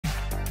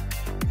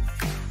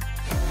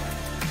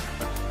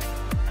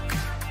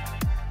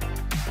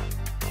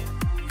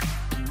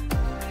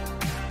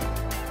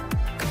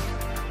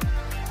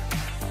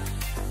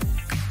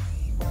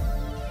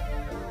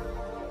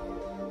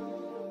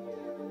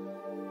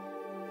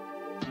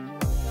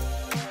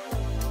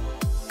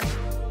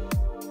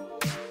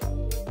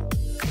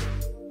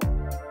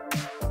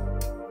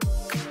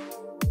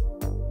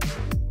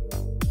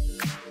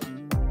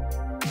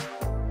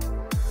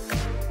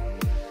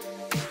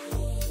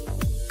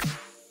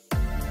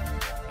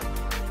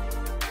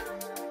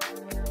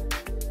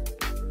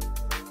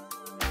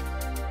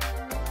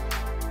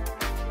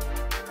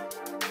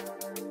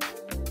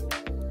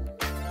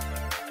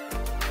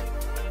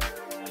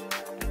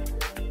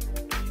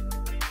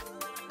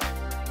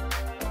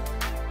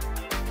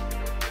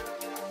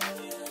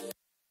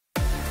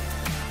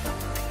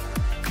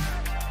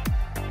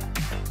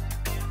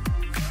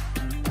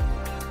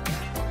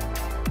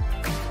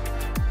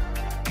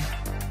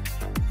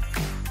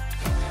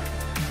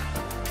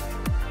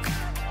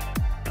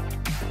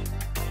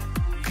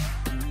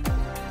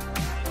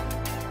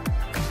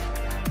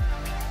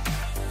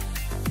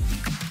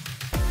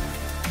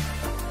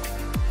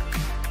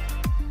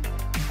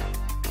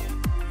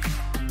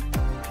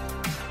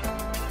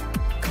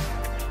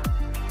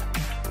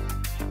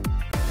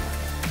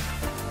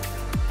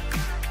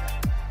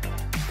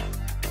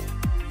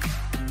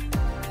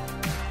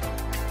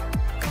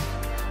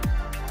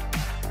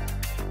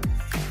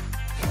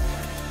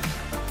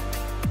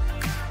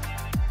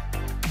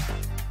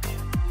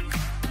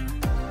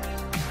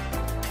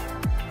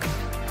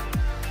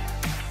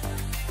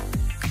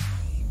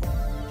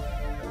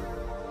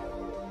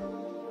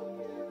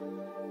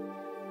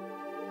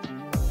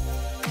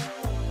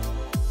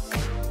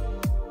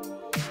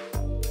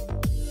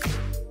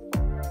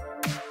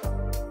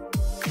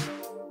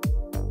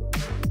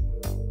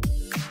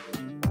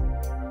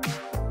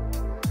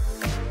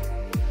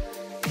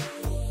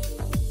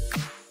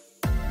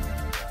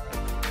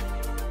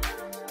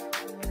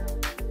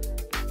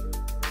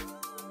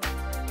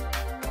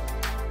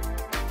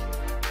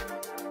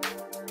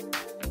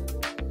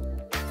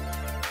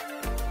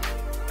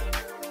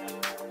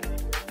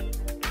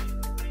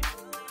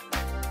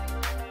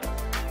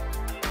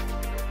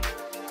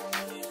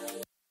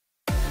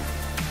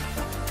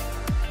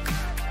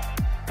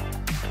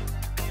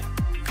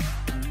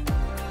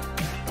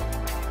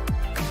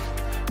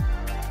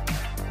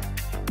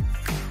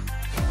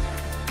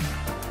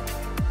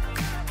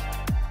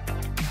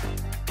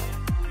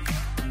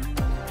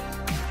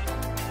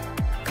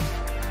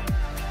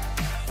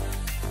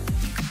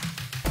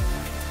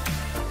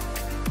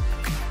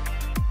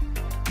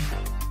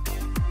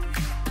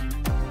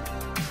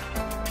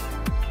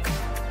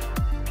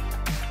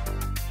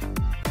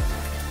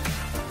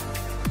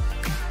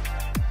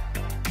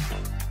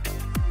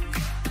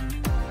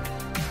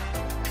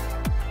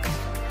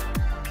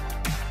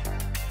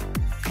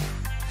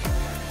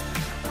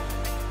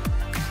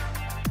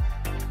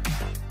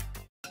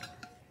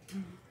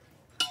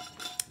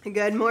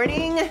Good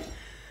morning.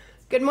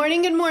 Good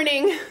morning, good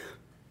morning.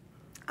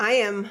 I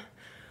am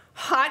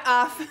hot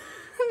off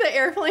the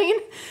airplane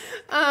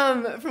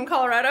from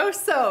Colorado,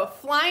 so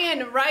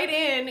flying right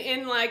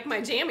in like my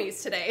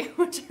jammies today,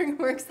 which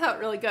works out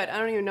really good. I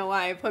don't even know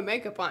why I put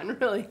makeup on,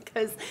 really,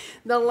 because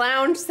the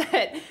lounge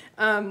set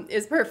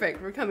is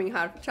perfect for coming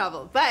hot to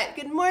travel. But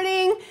good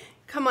morning.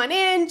 Come on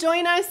in,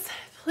 join us.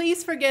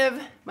 Please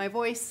forgive my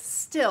voice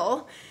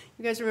still.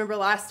 You guys remember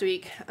last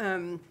week,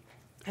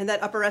 and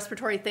that upper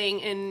respiratory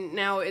thing, and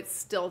now it's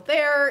still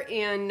there,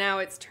 and now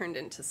it's turned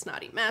into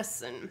snotty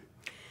mess. And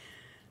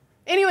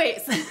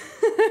anyways,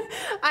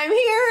 I'm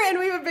here and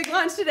we have a big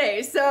launch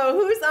today. So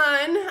who's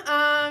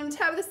on?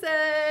 Tabitha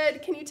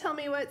said, can you tell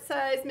me what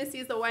size Missy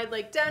is the wide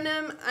leg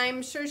denim?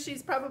 I'm sure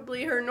she's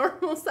probably her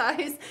normal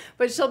size,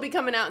 but she'll be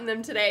coming out in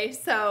them today.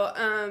 So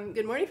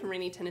good morning from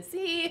rainy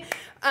Tennessee.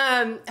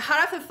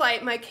 Hot off the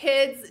flight, my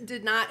kids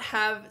did not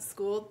have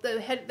school.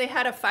 They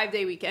had a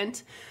 5-day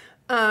weekend.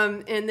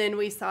 And then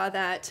we saw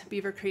that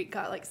Beaver Creek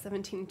got like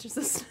 17 inches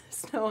of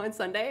snow on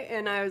Sunday,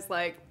 and I was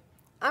like,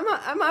 I'm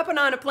hopping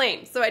on a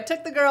plane. So I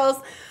took the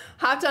girls,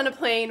 hopped on a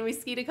plane, we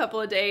skied a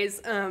couple of days,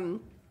 and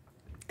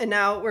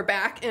now we're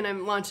back, and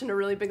I'm launching a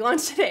really big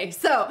launch today.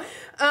 So,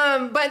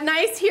 but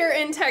nice here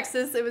in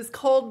Texas. It was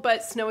cold,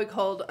 but snowy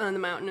cold on the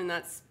mountain, and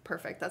that's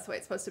perfect. That's the way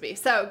it's supposed to be.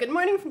 So good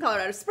morning from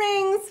Colorado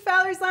Springs.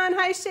 Fowler's on.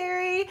 Hi,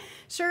 Sherry,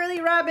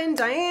 Shirley, Robin,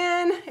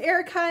 Diane,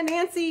 Erica,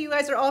 Nancy. You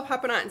guys are all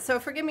popping on. So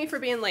forgive me for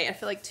being late. I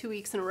feel like 2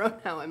 weeks in a row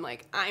now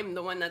I'm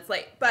the one that's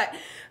late. But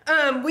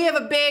we have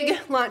a big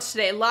launch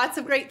today. Lots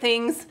of great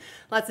things.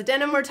 Lots of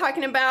denim we're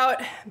talking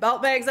about.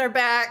 Belt bags are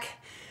back.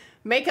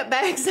 Makeup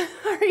bags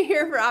are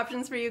here for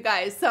options for you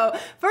guys. So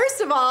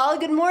first of all,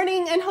 good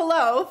morning and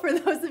hello for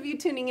those of you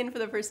tuning in for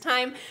the first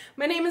time.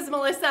 My name is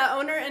Melissa,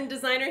 owner and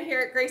designer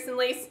here at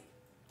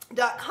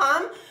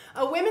GraceandLace.com,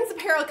 a women's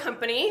apparel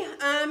company,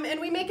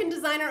 and we make and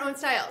design our own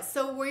styles.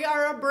 So we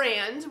are a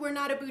brand, we're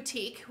not a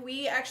boutique.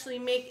 We actually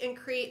make and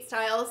create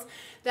styles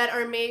that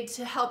are made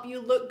to help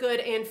you look good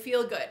and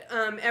feel good.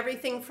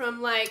 Everything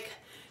from like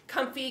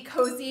comfy,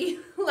 cozy,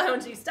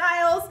 loungy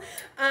styles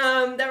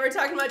that we're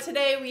talking about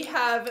today. We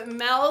have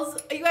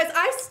Mel's. You guys,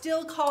 I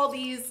still call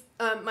these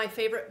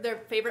their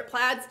favorite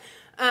plaids.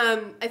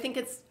 I think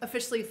it's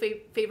officially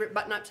favorite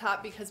button-up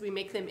top because we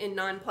make them in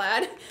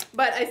non-plaid,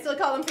 but I still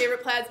call them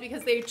favorite plaids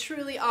because they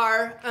truly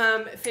are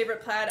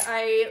favorite plaid.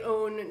 I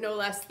own no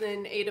less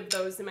than 8 of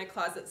those in my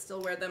closet,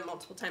 still wear them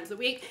multiple times a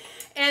week.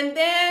 And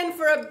then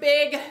for a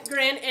big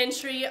grand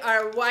entry,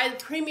 our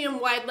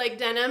premium wide leg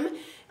denim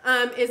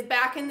is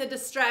back in the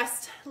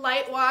distressed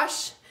light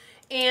wash,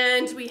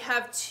 and we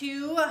have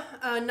two. We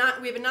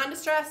have a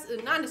non-distressed,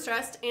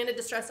 and a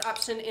distressed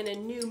option in a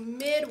new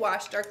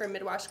mid-wash, darker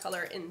mid-wash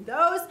color in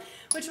those,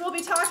 which we'll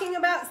be talking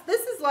about.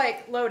 This is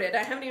like loaded.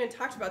 I haven't even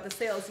talked about the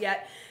sales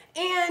yet.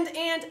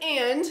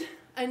 And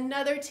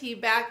another tee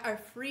back, our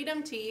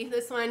Freedom tee.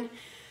 This one.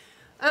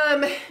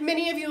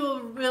 Many of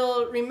you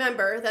will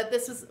remember that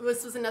this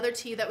was another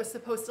tee that was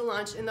supposed to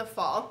launch in the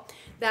fall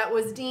that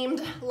was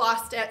deemed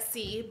lost at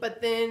sea,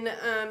 but then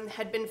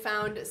had been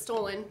found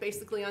stolen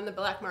basically on the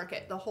black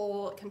market, the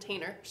whole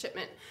container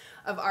shipment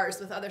of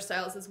ours with other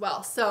styles as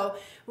well. So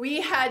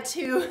we had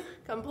to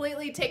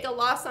completely take a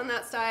loss on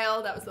that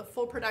style. That was the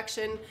full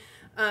production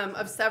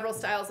of several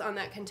styles on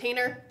that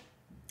container.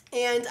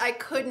 And I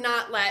could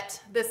not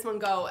let this one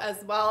go,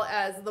 as well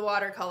as the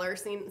watercolor,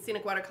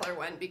 scenic watercolor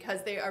one,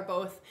 because they are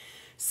both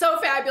so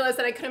fabulous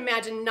and I could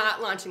imagine not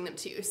launching them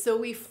to you. So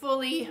we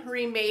fully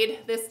remade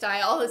this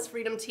style, this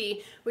Freedom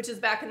tee, which is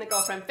back in the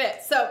girlfriend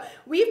fit. So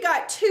we've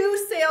got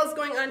 2 sales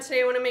going on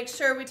today I want to make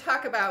sure we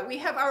talk about. We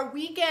have our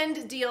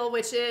weekend deal,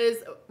 which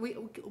is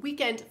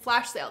weekend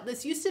flash sale.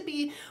 This used to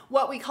be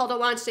what we called a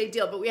launch day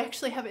deal, but we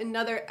actually have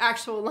another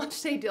actual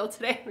launch day deal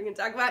today we're going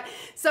to talk about.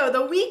 So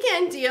the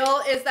weekend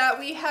deal is that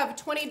we have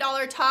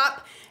 $20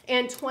 top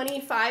and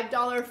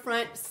 $25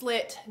 front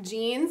slit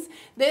jeans.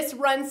 This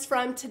runs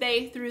from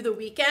today through the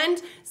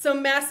weekend. So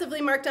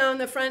massively marked down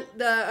the front.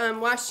 The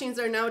wash jeans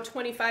are now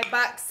 25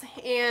 bucks,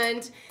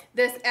 and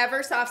this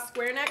Eversoft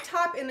square neck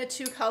top in the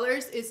 2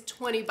 colors is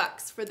 20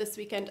 bucks for this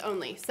weekend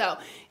only. So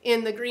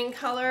in the green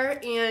color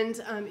and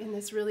in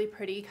this really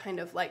pretty kind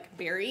of like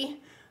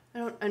berry.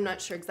 I'm not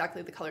sure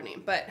exactly the color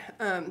name, but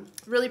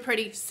really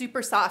pretty,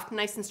 super soft,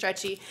 nice and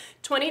stretchy.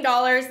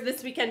 $20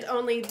 this weekend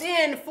only.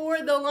 Then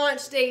for the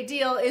launch day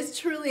deal is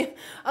truly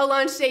a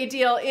launch day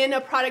deal in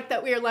a product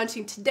that we are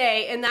launching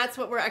today, and that's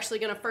what we're actually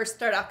going to first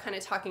start off kind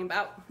of talking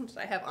about, which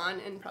I have on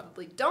and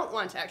probably don't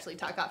want to actually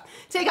take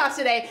off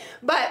today.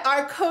 But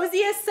our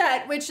Coziest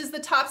set, which is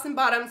the tops and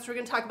bottoms, we're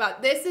going to talk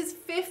about. This is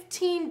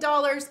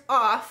 $15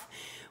 off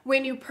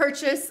when you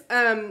purchase.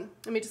 Let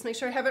me just make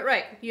sure I have it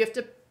right. You have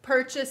to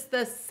purchase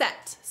the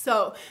set.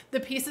 So the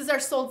pieces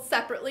are sold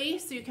separately,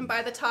 so you can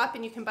buy the top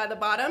and you can buy the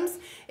bottoms.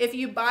 If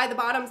you buy the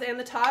bottoms and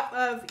the top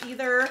of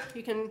either,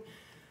 you can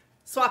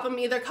swap them,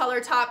 either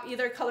color top,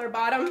 either color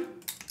bottom.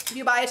 If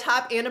you buy a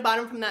top and a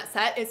bottom from that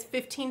set, it's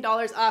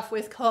 $15 off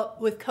with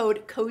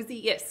code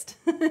Coziest,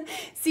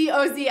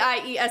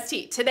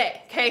 C-O-Z-I-E-S-T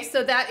today. Okay,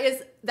 so that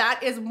is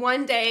that is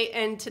one day,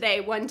 and today,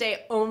 one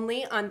day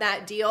only on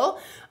that deal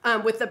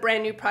with the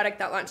brand new product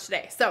that launched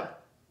today. So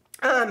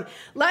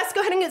let's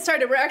go ahead and get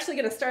started. We're actually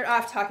going to start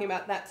off talking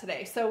about that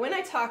today. So when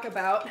I talk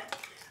about,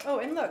 oh,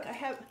 and look, I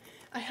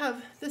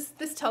have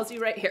this tells you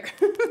right here,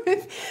 $15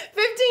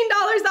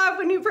 off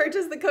when you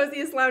purchase the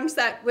Coziest lounge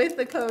set with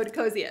the code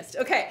Coziest.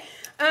 Okay,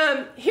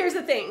 here's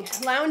the thing,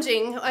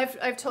 lounging,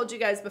 I've told you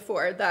guys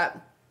before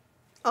that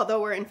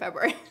although we're in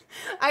February,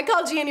 I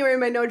call January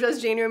my no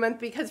dress January month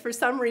because for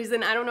some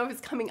reason, I don't know if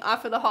it's coming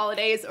off of the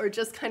holidays or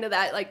just kind of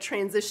that like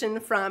transition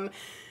from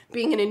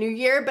being in a new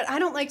year, but I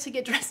don't like to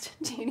get dressed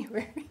in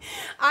January.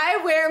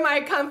 I wear my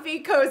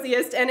comfy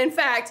coziest, and in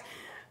fact,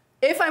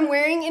 if I'm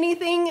wearing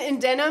anything in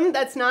denim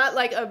that's not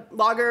like a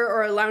logger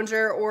or a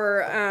lounger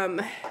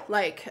or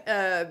like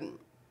a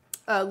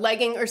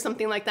legging or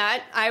something like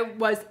that, I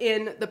was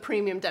in the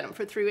premium denim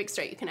for 3 weeks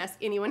straight. You can ask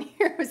anyone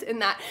here who's in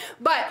that.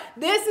 But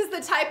this is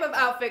the type of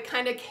outfit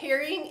kind of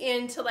carrying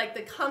into like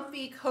the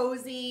comfy,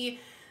 cozy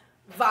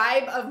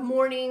vibe of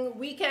morning,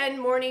 weekend,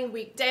 morning,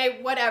 weekday,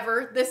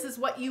 whatever. This is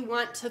what you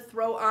want to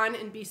throw on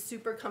and be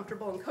super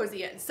comfortable and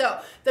cozy in. So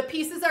the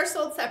pieces are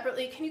sold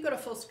separately. Can you go to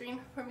full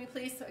screen for me,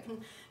 please, so I can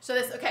show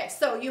this? Okay,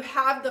 so you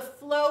have the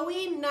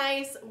flowy,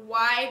 nice,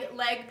 wide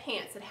leg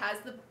pants. It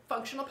has the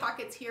functional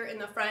pockets here in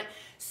the front.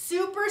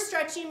 Super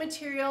stretchy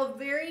material,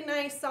 very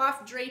nice,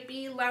 soft,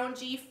 drapey,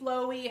 loungy,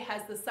 flowy. It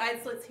has the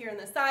side slits here on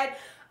the side.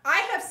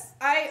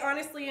 I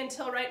honestly,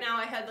 until right now,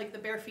 I had like the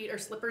bare feet or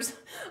slippers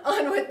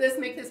on with this,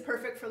 make this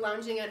perfect for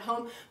lounging at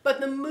home.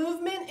 But the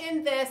movement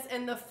in this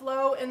and the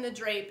flow and the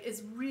drape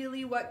is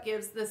really what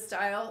gives this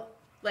style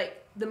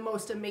like the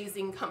most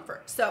amazing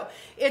comfort. So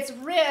it's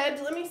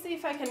ribbed. Let me see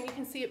if you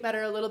can see it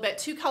better a little bit.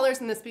 2 colors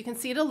in this, but you can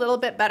see it a little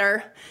bit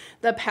better,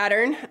 the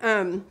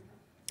pattern.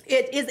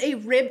 It is a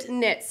ribbed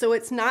knit, so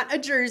it's not a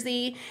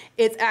jersey.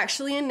 It's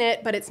actually a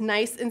knit, but it's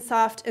nice and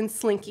soft and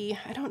slinky.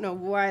 I don't know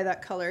why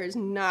that color is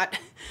not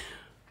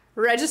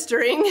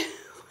registering.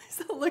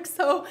 It looks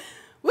so,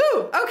 woo,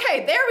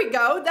 okay, there we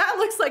go. That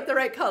looks like the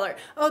right color.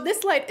 Oh,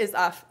 this light is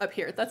off up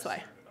here, that's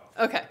why.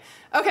 Okay,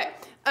 okay.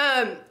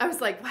 I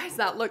was like, why does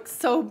that look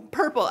so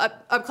purple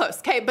up close?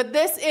 Okay, but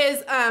this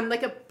is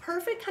like a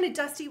perfect kind of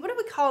dusty, what do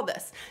we call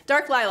this?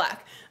 Dark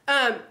lilac.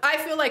 I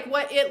feel like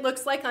what it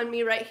looks like on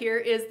me right here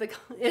is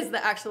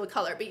the actual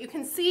color, but you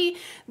can see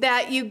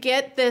that you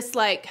get this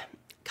like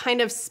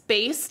kind of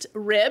spaced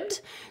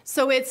ribbed,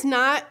 so it's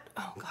not,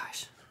 oh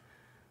gosh,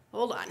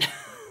 hold on.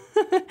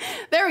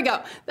 There we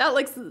go. That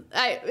looks,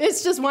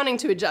 it's just wanting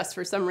to adjust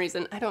for some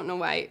reason. I don't know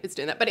why it's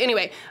doing that. But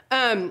anyway,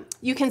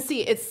 you can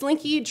see it's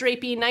slinky,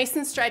 drapey, nice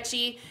and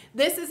stretchy.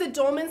 This is a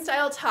Dolman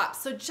style top.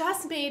 So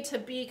just made to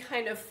be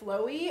kind of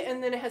flowy.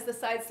 And then it has the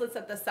side slits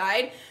at the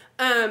side.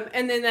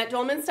 And then that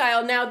Dolman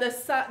style. Now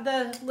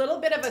the little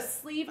bit of a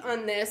sleeve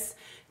on this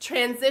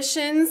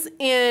transitions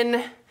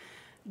in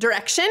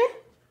direction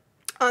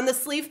on the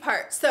sleeve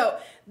part. So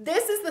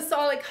this is the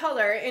solid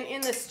color, and in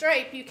the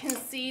stripe you can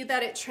see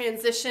that it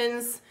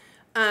transitions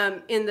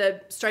in the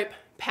stripe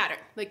pattern,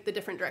 like the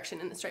different direction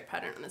in the stripe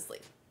pattern on the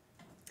sleeve.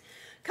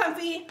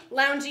 Comfy,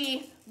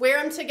 loungy,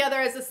 wear them together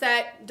as a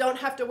set, don't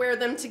have to wear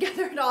them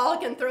together at all,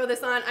 can throw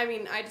this on. I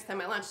mean, I just have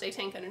my launch day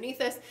tank underneath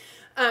this.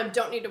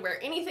 Don't need to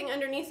wear anything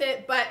underneath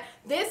it, but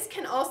this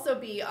can also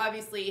be,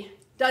 obviously,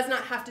 does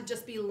not have to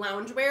just be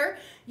loungewear.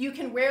 You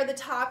can wear the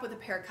top with a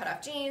pair of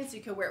cut-off jeans,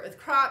 you could wear it with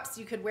crops,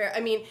 you could wear, I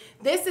mean,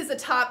 this is a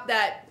top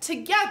that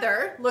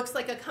together looks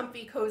like a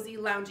comfy, cozy,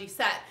 loungy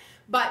set,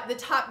 but the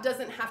top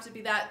doesn't have to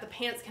be that. The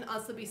pants can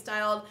also be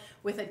styled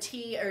with a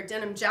tee or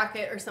denim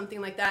jacket or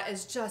something like that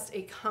as just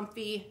a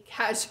comfy,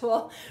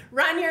 casual,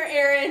 run your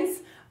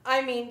errands.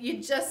 I mean,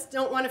 you just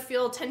don't want to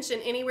feel tension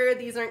anywhere.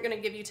 These aren't going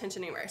to give you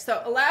tension anywhere.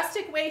 So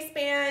elastic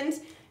waistband,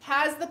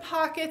 has the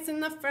pockets in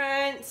the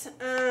front,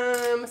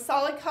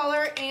 solid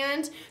color,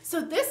 and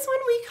so this one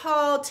we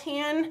call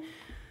tan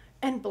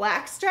and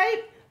black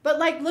stripe, but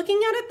like looking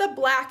at it, the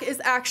black is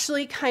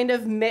actually kind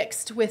of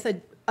mixed with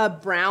a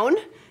brown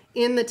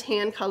in the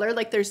tan color,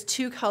 like there's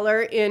 2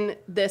 color in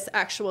this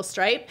actual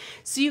stripe.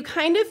 So you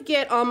kind of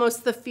get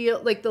almost the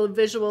feel, like the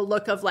visual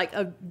look of like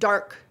a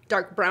dark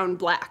brown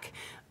black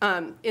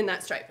in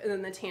that stripe, and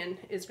then the tan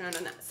is ground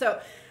on that. So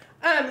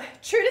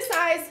true to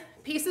size,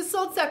 pieces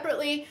sold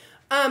separately.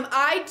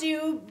 I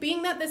do,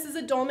 being that this is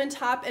a Dolman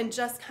top and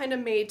just kind of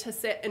made to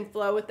sit and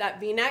flow with that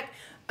V-neck,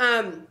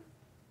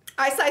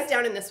 I size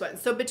down in this one.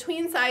 So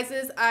between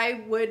sizes,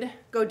 I would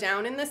go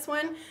down in this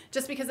one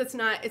just because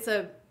it's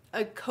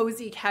a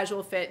cozy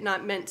casual fit,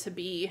 not meant to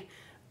be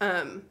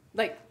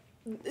like,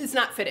 it's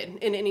not fitted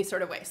in any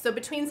sort of way. So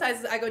between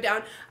sizes, I go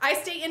down. I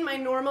stay in my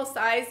normal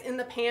size in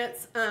the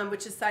pants,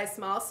 which is size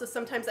small. So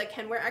sometimes I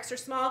can wear extra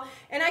small,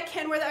 and I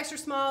can wear the extra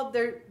small.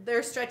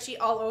 They're stretchy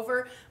all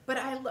over. But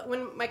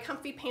when my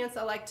comfy pants,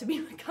 I like to be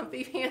my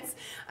comfy pants.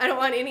 I don't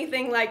want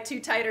anything like too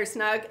tight or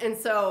snug, and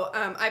so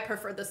I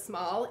prefer the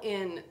small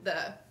in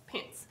the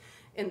pants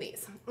in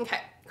these. Okay,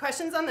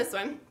 questions on this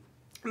one?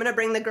 I'm gonna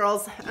bring the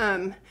girls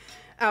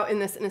out in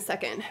this in a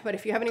second. But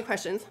if you have any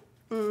questions.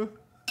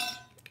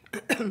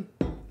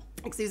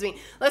 Excuse me.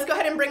 Let's go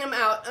ahead and bring them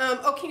out.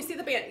 Oh, can you see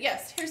the band?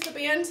 Yes, here's the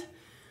band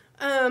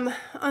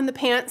on the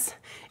pants.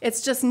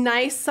 It's just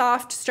nice,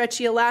 soft,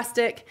 stretchy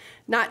elastic,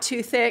 not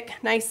too thick,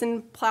 nice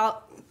and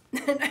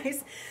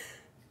nice.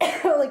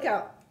 Holy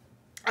cow.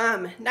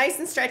 Nice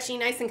and stretchy,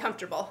 nice and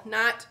comfortable.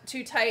 Not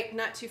too tight,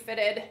 not too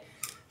fitted,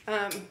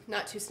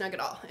 not too snug at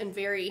all, and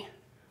very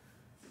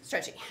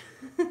stretchy.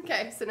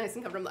 Okay, so nice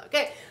and comfortable.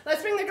 Okay,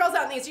 let's bring the girls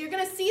out in these. You're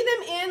gonna see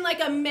them in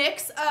like a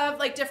mix of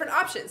like different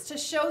options to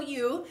show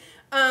you.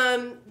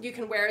 You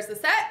can wear as a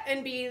set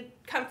and be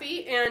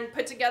comfy and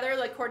put together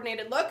like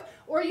coordinated look,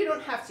 or you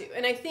don't have to.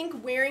 And I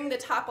think wearing the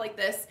top like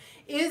this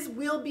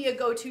will be a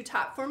go-to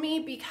top for me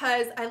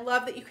because I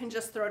love that you can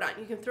just throw it on.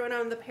 You can throw it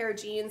on with a pair of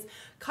jeans,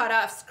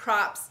 cutoffs,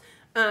 crops.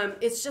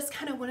 It's just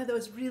kind of one of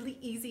those really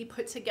easy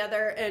put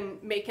together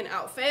and make an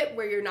outfit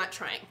where you're not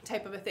trying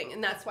type of a thing,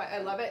 and that's why I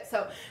love it.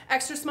 So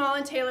extra small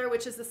in Taylor,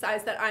 which is the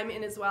size that I'm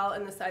in as well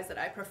and the size that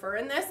I prefer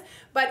in this,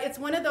 but it's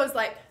one of those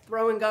like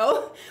throw and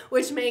go,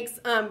 which makes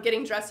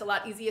getting dressed a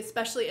lot easier,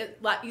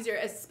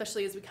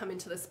 especially as we come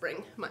into the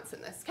spring months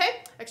in this.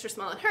 Okay, extra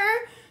small in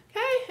her.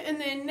 Okay, and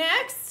then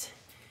next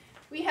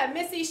we have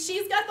Missy.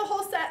 She's got the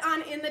whole set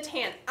on in the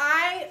tan.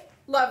 I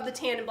love the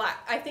tan and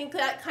black. I think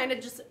that kind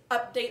of just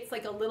updates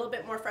like a little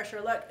bit more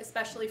fresher look,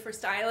 especially for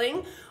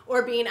styling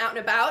or being out and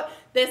about.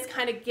 This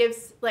kind of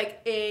gives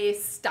like a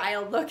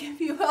style look,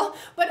 if you will,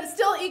 but it's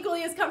still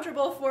equally as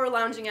comfortable for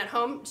lounging at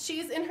home.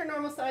 She's in her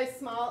normal size,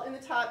 small in the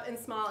top and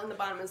small in the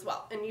bottom as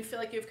well. And you feel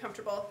like you have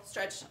comfortable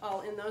stretch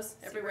all in those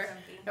everywhere.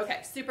 Super comfy.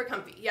 Okay, super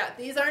comfy. Yeah,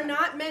 these are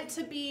not meant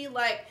to be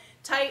like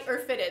tight or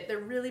fitted. They're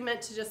really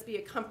meant to just be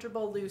a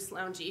comfortable, loose,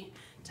 loungy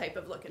type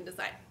of look and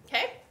design.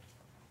 Okay.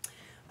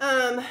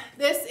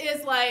 This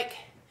is like,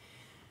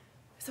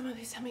 someone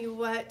please tell me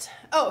what,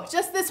 oh,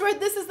 just this word,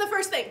 this is the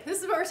first thing.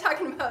 This is what we're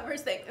talking about,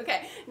 first thing.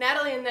 Okay,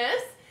 Natalie in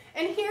this.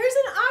 And here's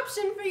an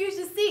option for you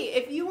to see.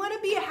 If you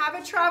want to have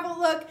a travel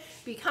look,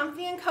 be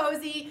comfy and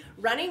cozy,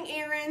 running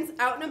errands,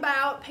 out and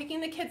about,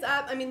 picking the kids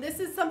up. I mean, this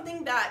is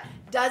something that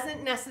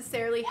doesn't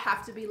necessarily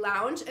have to be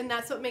lounge, and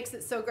that's what makes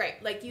it so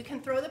great. Like you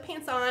can throw the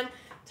pants on,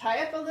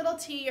 tie up a little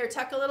tee or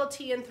tuck a little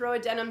tee and throw a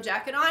denim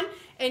jacket on,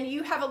 and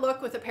you have a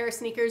look with a pair of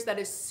sneakers that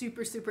is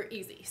super, super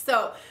easy.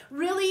 So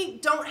really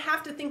don't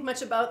have to think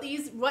much about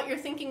these. What you're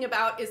thinking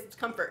about is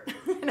comfort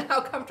and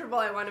how comfortable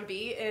I want to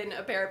be in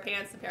a pair of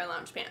pants, a pair of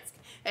lounge pants.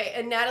 Okay,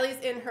 and Natalie's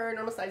in her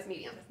normal size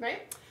medium,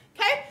 right?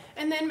 Okay,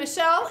 and then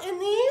Michelle in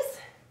these.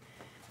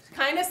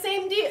 Kind of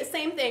same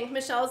thing.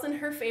 Michelle's in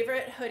her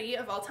favorite hoodie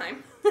of all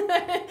time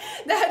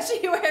that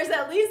she wears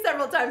at least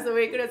several times a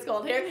week when it's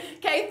cold here.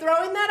 Okay,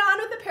 throwing that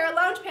on with a pair of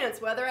lounge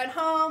pants, whether at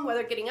home,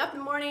 whether getting up in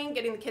the morning,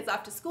 getting the kids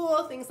off to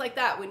school, things like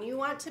that. When you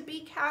want to be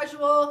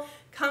casual,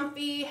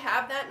 comfy,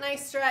 have that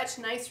nice stretch,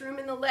 nice room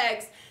in the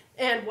legs,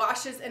 and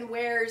washes and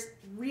wears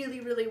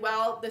really, really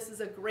well, this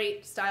is a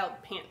great styled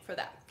pant for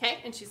that. Okay,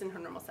 and she's in her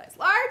normal size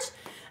large.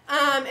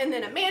 And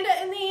then Amanda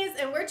in these,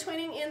 and we're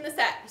twinning in the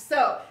set.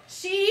 So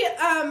she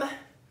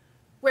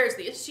wears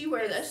these. She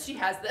wears this. She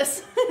has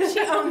this. She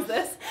owns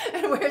this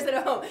and wears it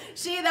at home.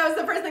 That was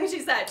the first thing she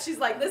said. She's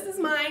like, this is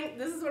mine.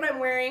 This is what I'm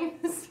wearing.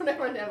 This is what I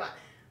want to have on.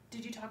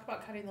 Did you talk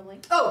about cutting the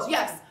length? Oh,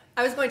 yes.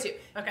 I was going to,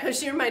 okay, because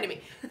she reminded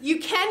me. You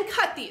can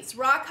cut these,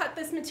 raw cut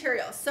this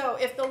material. So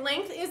if the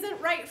length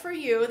isn't right for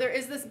you, there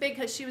is this big,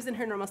 because she was in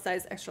her normal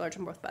size, extra large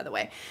and both, by the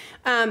way.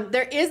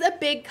 There is a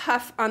big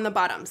cuff on the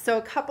bottom. So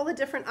a couple of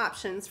different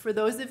options for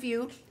those of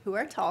you who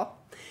are tall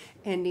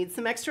and need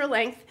some extra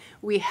length.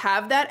 We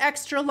have that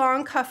extra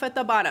long cuff at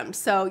the bottom.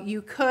 So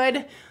you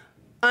could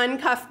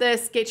uncuff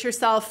this, get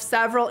yourself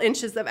several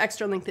inches of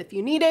extra length if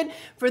you needed.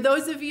 For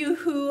those of you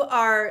who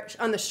are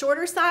on the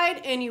shorter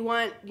side and you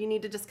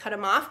need to just cut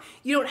them off,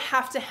 you don't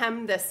have to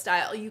hem this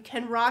style. You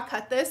can raw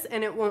cut this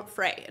and it won't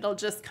fray. It'll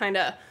just kind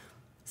of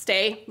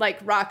stay like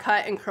raw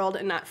cut and curled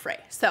and not fray.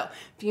 So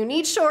if you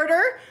need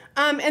shorter,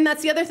 and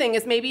that's the other thing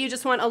is maybe you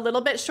just want a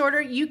little bit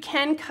shorter, you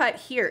can cut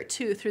here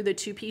too through the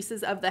two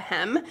pieces of the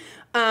hem,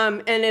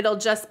 and it'll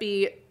just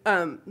be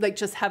like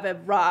just have a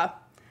raw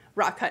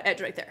cut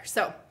edge right there.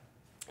 So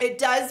it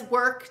does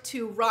work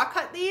to raw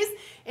cut these,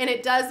 and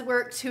it does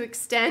work to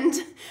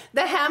extend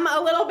the hem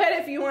a little bit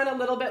if you want a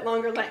little bit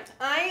longer length.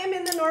 I am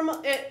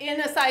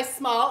in a size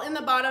small in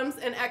the bottoms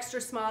and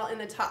extra small in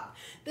the top.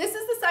 This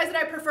is the size that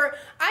I prefer.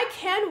 I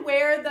can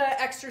wear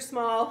the extra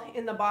small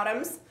in the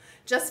bottoms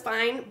just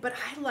fine, but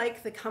I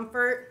like the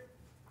comfort,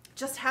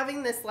 just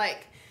having this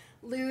like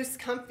loose,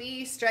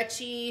 comfy,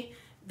 stretchy.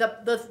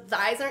 The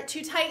thighs aren't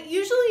too tight.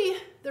 Usually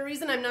the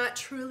reason I'm not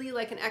truly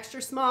like an extra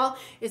small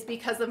is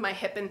because of my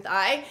hip and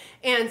thigh.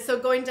 And so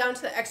going down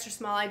to the extra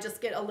small, I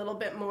just get a little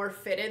bit more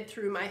fitted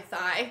through my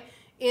thigh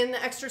in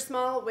the extra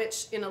small,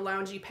 which in a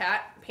loungy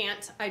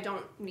pant, I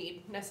don't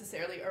need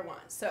necessarily or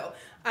want. So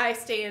I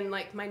stay in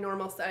like my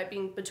normal size,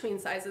 being between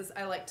sizes,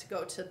 I like to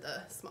go to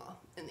the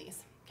small in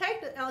these. Okay,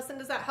 Allison,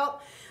 does that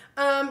help?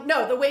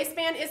 No, the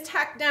waistband is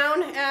tacked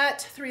down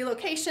at 3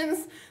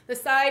 locations, the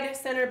side,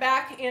 center,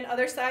 back, and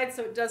other side,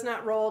 so it does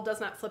not roll, does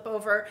not flip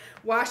over.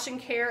 Wash and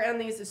care on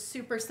these is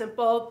super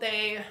simple.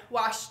 They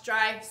wash,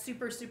 dry,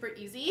 super, super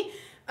easy.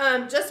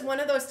 Just one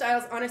of those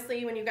styles,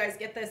 honestly, when you guys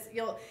get this,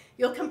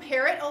 you'll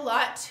compare it a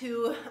lot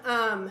to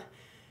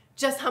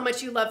just how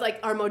much you love like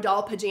our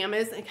modal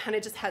pajamas. It kind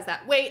of just has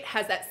that weight,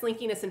 has that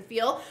slinkiness and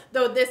feel,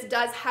 though this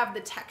does have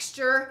the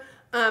texture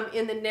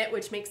in the knit,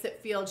 which makes it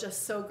feel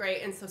just so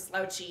great and so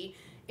slouchy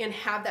and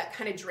have that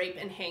kind of drape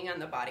and hang on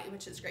the body,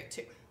 which is great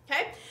too.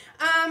 Okay,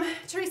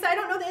 Teresa, I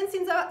don't know the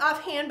inseams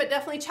offhand, but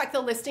definitely check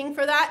the listing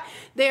for that.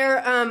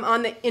 They're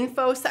on the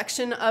info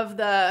section of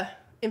the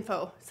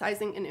info,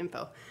 sizing and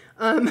info,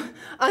 on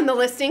the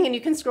listing, and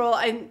you can scroll.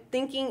 I'm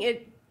thinking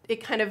it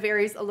kind of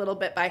varies a little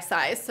bit by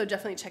size, so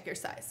definitely check your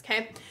size,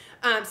 okay?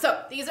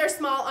 So these are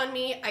small on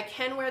me. I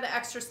can wear the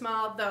extra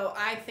small, though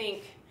I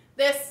think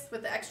this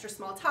with the extra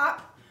small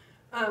top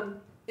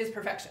is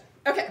perfection.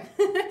 Okay,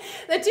 the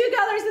 2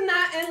 colors in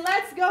that, and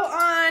let's go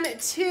on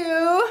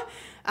to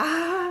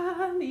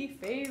the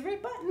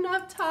favorite button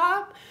up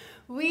top.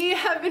 We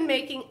have been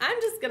making,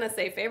 I'm just gonna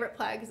say favorite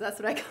plaid because that's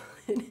what I call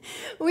it.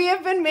 We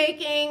have been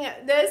making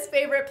this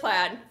favorite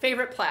plaids.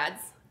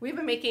 We've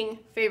been making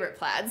favorite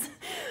plaids.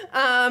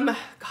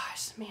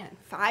 Gosh, man,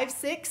 5,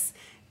 6,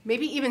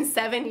 maybe even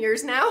 7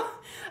 years now.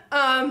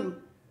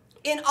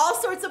 In all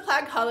sorts of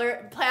plaid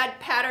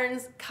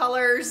patterns,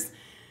 colors,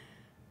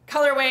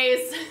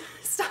 colorways,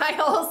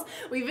 styles.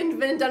 We've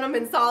even done them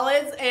in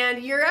solids,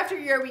 and year after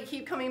year we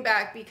keep coming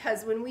back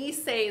because when we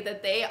say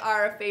that they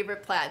are a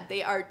favorite plaid,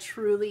 they are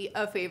truly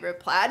a favorite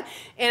plaid.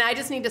 And I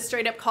just need to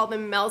straight up call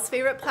them Mel's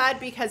favorite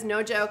plaid because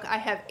no joke, I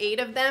have 8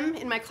 of them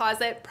in my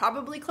closet,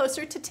 probably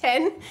closer to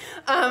 10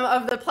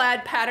 of the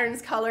plaid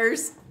patterns,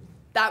 colors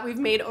that we've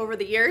made over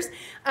the years.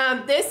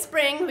 This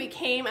spring we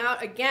came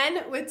out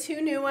again with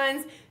 2 new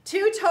ones,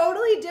 2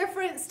 totally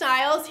different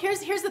styles.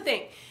 Here's the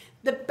thing.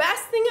 The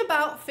best thing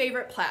about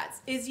favorite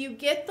plaids is you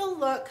get the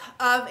look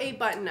of a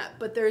button-up,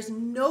 but there's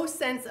no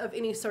sense of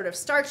any sort of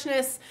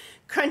starchiness,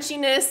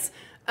 crunchiness,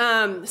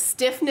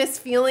 stiffness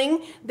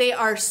feeling. They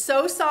are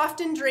so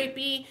soft and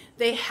drapey.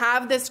 They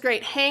have this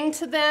great hang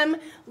to them.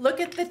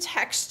 Look at the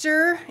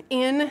texture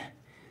in,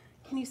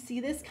 can you see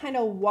this kind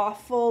of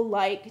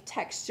waffle-like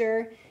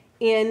texture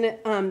in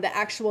the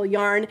actual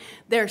yarn?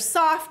 They're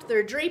soft,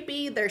 they're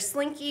drapey, they're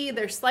slinky,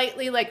 they're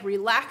slightly like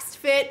relaxed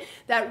fit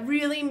that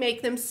really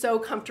make them so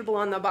comfortable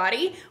on the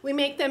body. We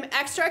make them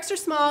extra, extra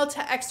small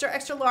to extra,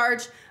 extra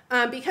large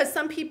because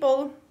some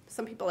people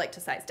like to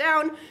size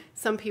down,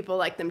 some people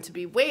like them to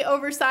be way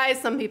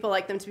oversized, some people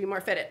like them to be more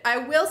fitted. I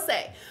will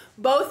say,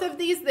 both of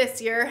these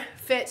this year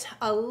fit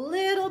a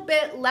little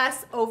bit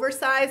less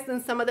oversized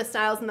than some of the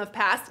styles in the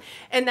past,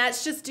 and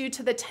that's just due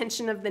to the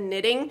tension of the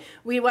knitting.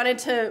 We wanted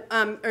to,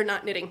 or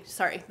not knitting,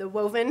 sorry, the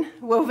woven,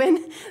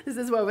 this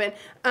is woven.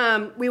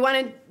 We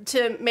wanted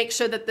to make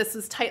sure that this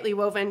is tightly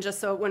woven just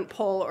so it wouldn't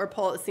pull at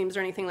the seams or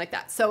anything like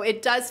that. So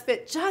it does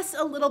fit just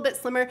a little bit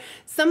slimmer.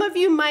 Some of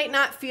you might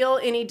not feel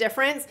any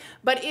difference,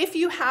 but if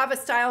you have a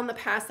style in the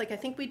past, like I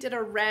think we did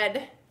a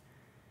red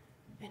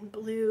and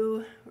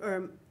blue,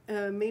 or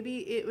maybe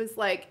it was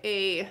like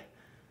a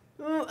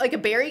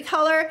berry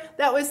color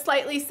that was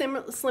slightly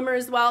slimmer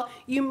as well.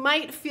 You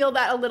might feel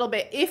that a little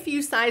bit if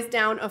you size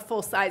down a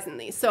full size in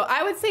these. So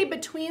I would say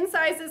between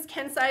sizes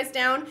can size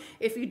down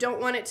if you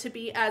don't want it to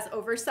be as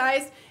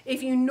oversized.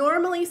 If you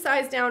normally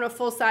size down a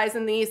full size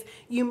in these,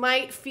 you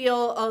might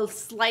feel a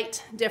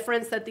slight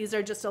difference that these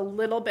are just a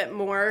little bit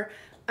more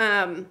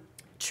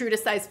true to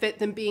size fit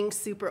than being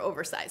super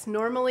oversized.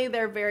 Normally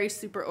they're very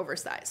super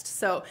oversized.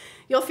 So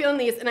you'll feel in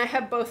these, and I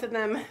have both of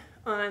them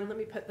on. Let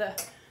me put the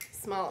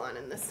small on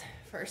in this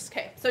first.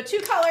 Okay, so 2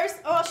 colors.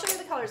 Oh, I'll show you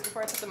the colors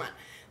before I put them on.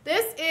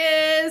 This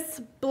is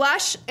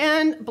blush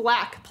and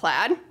black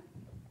plaid.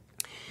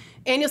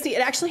 And you'll see it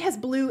actually has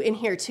blue in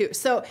here too.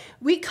 So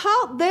we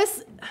call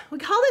this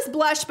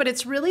blush, but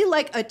it's really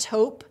like a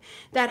taupe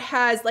that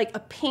has like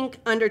a pink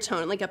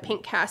undertone, like a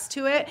pink cast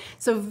to it.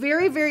 So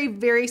very, very,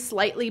 very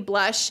slightly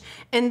blush.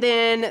 And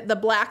then the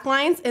black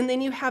lines, and then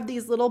you have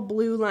these little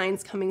blue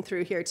lines coming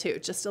through here too.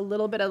 Just a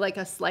little bit of like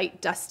a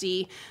slight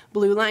dusty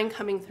blue line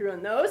coming through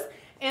on those.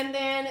 And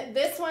then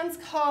this one's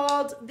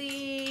called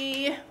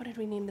the, what did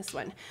we name this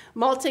one?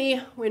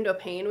 Multi-window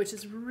pane, which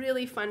is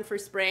really fun for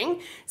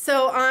spring.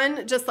 So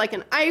on just like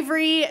an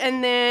ivory,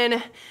 and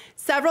then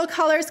several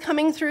colors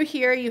coming through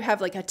here. You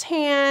have like a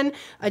tan,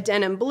 a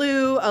denim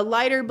blue, a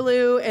lighter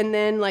blue, and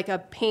then like a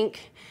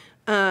pink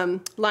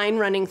line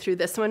running through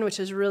this one, which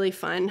is really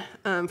fun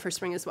for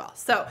spring as well.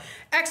 So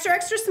extra,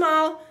 extra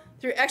small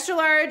through extra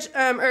large,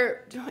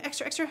 or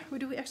extra, extra,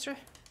 do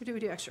we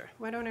do extra?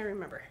 Why don't I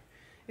remember?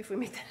 If we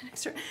make that an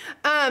extra.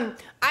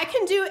 I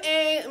can do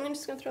I'm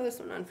just gonna throw this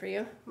one on for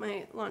you.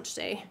 My launch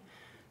day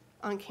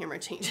on camera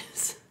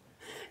changes.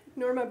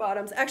 Ignore my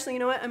bottoms. Actually, you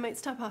know what? I might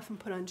stop off and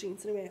put on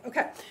jeans anyway.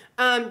 Okay.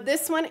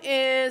 This one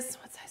is,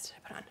 what size did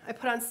I put on? I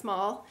put on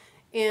small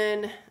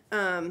in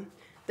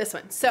this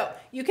one. So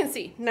you can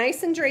see,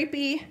 nice and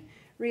drapey,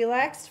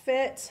 relaxed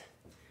fit.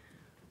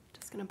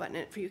 just gonna button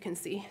it for you can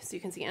see, so you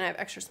can see, and I have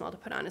extra small to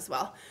put on as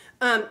well.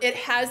 It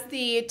has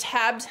the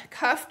tabbed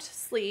cuffed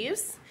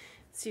sleeves,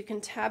 so you can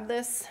tab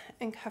this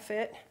and cuff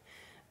it.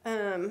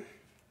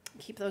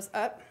 Keep those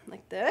up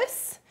like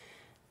this.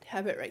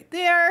 Tab it right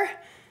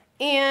there.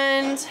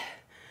 And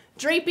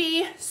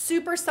drapey,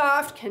 super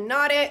soft, can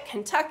knot it,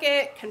 can tuck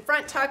it, can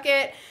front tuck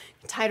it,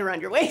 tie it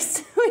around your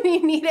waist when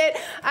you need it.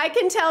 I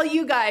can tell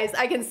you guys,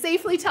 I can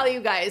safely tell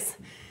you guys,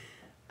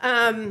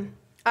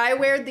 I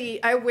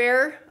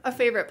wear a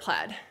favorite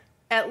plaid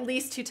at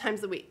least 2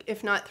 times a week,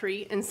 if not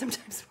 3, and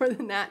sometimes more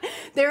than that.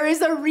 There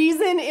is a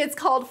reason it's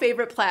called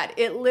favorite plaid.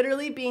 It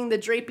literally being the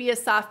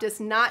drapiest,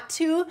 softest, not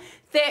too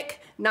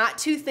thick, not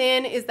too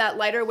thin, is that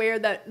lighter wear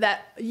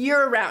that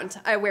year round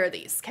I wear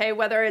these, okay?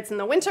 Whether it's in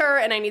the winter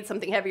and I need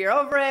something heavier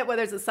over it,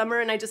 whether it's the summer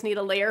and I just need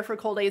a layer for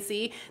cold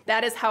AC,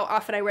 that is how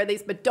often I wear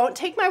these, but don't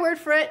take my word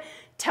for it.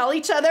 Tell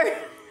each other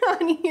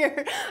on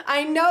here.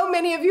 I know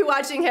many of you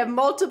watching have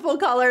multiple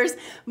colors,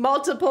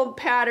 multiple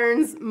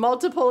patterns,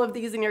 multiple of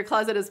these in your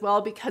closet as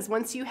well, because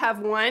once you have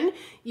one,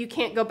 you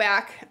can't go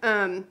back.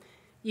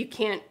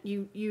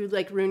 You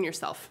like ruin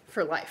yourself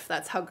for life.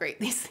 That's how great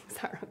these things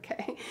are,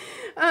 okay?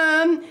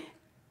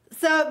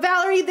 So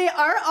Valerie, they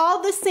are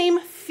all the same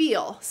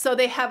feel. So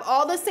they have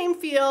all the same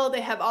feel, they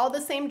have all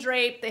the same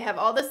drape, they have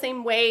all the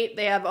same weight,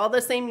 they have all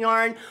the same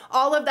yarn,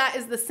 all of that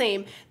is the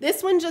same.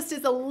 This one just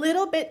is a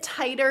little bit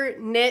tighter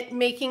knit,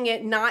 making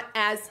it not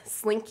as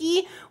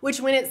slinky,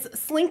 which when it's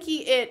slinky,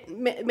 it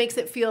makes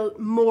it feel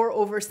more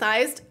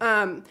oversized.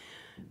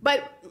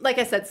 But like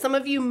I said, some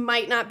of you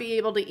might not be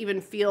able to even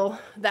feel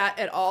that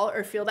at all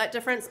or feel that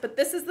difference, but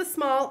this is the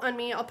small on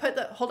me. I'll put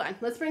the, hold on,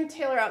 let's bring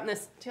Taylor out in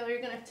this. Taylor,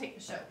 you're gonna have to take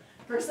the show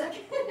for a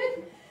second.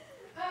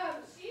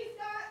 She's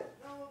got,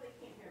 oh, they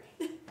can't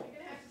hear me. You're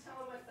gonna have to tell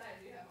them what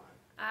size you have on.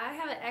 I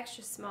have an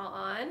extra small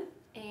on,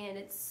 and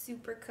it's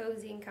super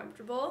cozy and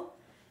comfortable,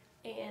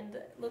 and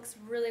looks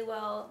really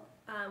well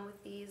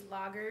with these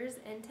loggers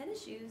and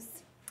tennis shoes.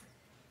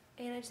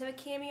 And I just have a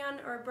cami on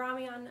or a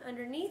brami on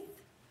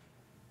underneath.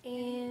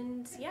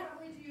 And yeah.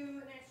 Probably do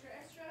an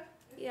extra.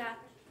 Yeah,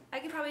 I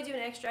could probably do an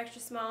extra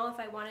small if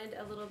I wanted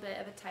a little bit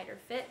of a tighter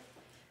fit,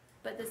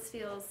 but this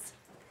feels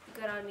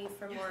good on me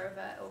for more of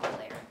a over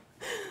layer.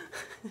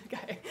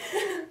 Okay,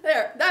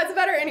 there, that's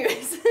better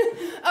anyways.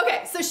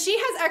 Okay, so she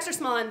has extra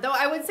small on, though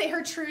I would say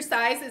her true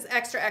size is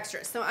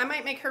extra. So I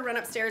might make her run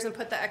upstairs and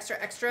put the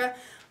extra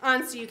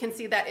on so you can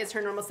see that is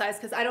her normal size,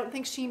 because I don't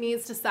think she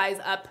needs to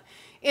size up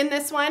in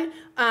this one.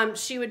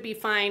 She would be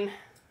fine.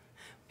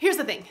 Here's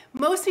the thing,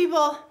 most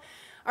people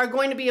are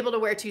going to be able to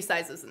wear 2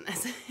 sizes in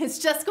this. It's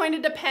just going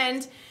to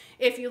depend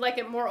if you like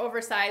it more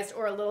oversized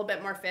or a little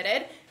bit more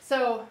fitted.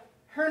 So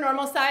her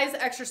normal size,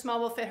 extra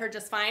small, will fit her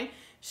just fine.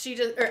 She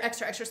just, or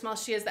extra small,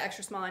 she has the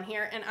extra small on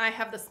here, and I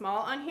have the small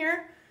on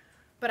here,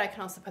 but I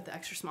can also put the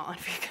extra small on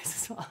for you guys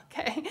as well,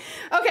 okay?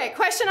 Okay,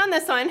 question on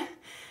this one.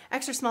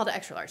 Extra small to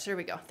extra large, there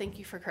we go. Thank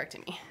you for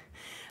correcting me.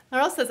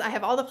 Laurel says, I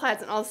have all the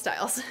plaids and all the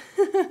styles.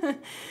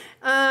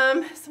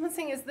 Someone's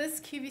saying, is this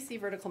QVC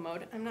vertical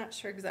mode? I'm not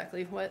sure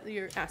exactly what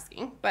you're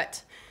asking,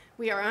 but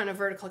we are on a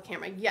vertical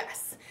camera,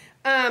 yes.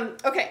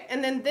 Okay,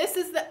 and then this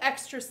is the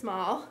extra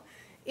small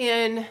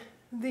in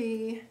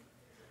the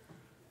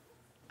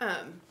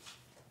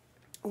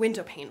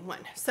window pane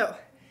one. So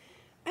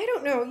I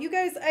don't know, you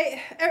guys,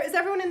 is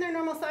everyone in their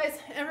normal size?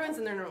 Everyone's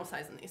in their normal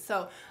size in these.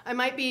 So I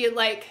might be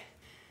like,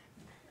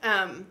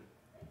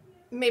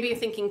 maybe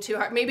thinking too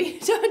hard. Maybe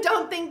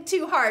don't think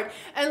too hard,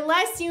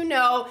 unless you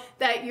know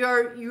that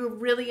you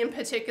really in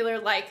particular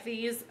like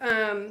these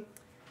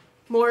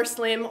more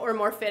slim or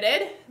more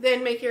fitted,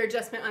 then make your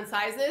adjustment on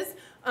sizes.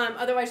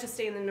 Otherwise, just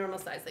stay in the normal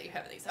size that you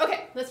have these.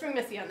 Okay, let's bring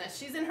Missy on this.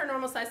 She's in her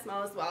normal size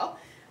small as well.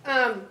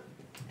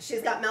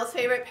 She's got Mel's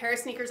favorite pair of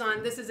sneakers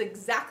on. This is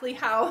exactly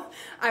how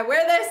I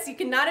wear this. You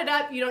can knot it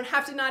up. You don't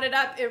have to knot it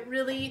up. It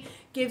really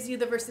gives you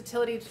the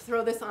versatility to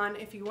throw this on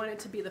if you want it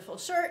to be the full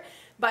shirt,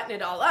 button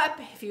it all up.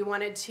 If you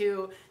wanted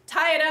to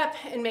tie it up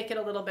and make it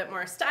a little bit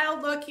more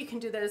styled look, you can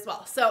do that as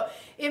well. So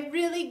it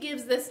really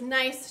gives this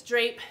nice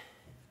drape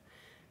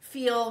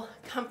feel,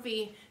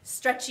 comfy,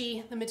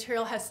 stretchy. The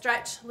material has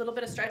stretch, a little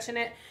bit of stretch in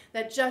it,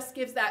 that just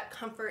gives that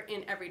comfort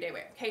in everyday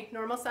wear. Okay,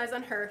 normal size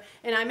on her,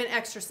 and I'm an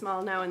extra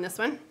small now in this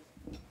one.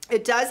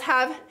 It does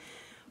have,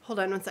 hold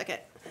on one second.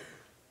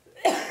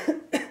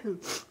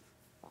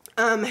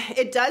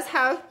 It does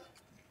have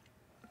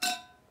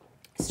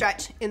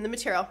stretch in the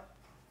material.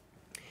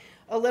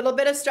 A little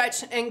bit of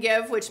stretch and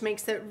give, which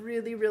makes it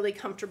really, really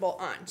comfortable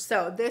on.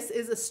 So this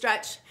is a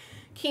stretch.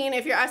 Keen,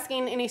 if you're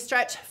asking any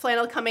stretch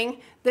flannel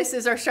coming, this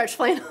is our stretch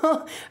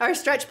flannel, our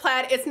stretch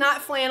plaid. It's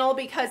not flannel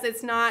because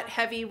it's not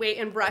heavy weight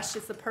and brushed.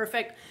 It's the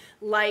perfect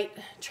light,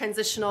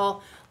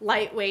 transitional,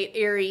 lightweight,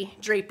 airy,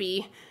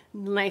 drapey,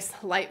 nice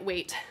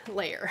lightweight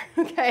layer,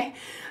 okay?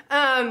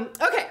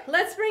 Okay,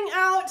 let's bring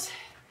out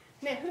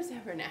Man, who's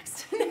ever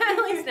next?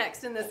 Natalie's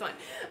next in this one.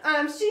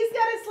 She's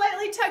got it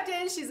slightly tucked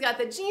in. She's got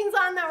the jeans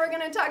on that we're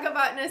going to talk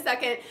about in a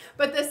second.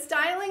 But the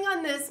styling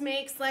on this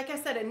makes, like I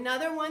said,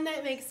 another one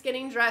that makes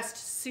getting dressed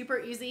super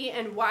easy,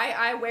 and why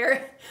I wear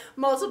it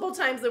multiple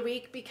times a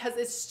week, because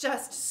it's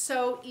just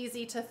so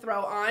easy to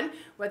throw on,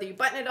 whether you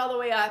button it all the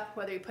way up,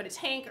 whether you put a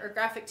tank or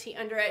graphic tee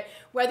under it,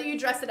 whether you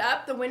dress it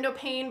up, the window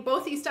pane,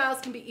 both these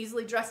styles can be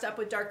easily dressed up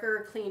with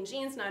darker, clean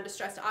jeans,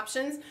 non-distressed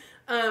options.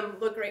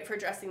 Look great for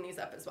dressing these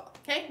up as well.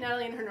 Okay,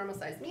 Natalie in her normal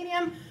size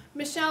medium.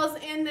 Michelle's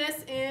in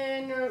this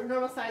in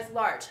normal size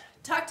large.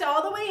 Tucked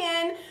all the way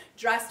in,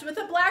 dressed with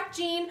a black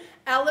jean,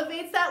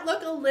 elevates that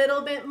look a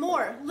little bit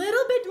more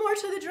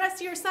to the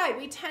dressier side.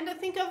 We tend to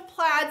think of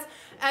plaids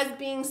as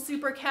being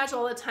super casual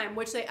all the time,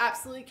 which they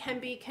absolutely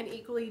can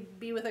equally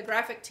be with a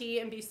graphic tee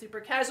and be super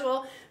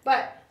casual,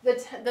 but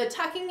the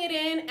tucking it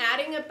in,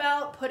 adding a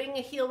belt, putting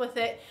a heel with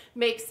it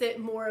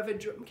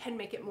can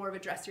make it more of a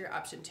dressier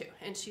option too.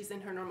 And she's in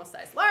her normal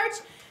size large.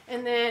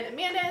 And then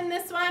Amanda in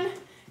this one,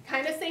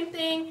 kind of same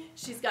thing.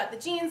 She's got the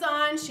jeans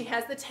on, she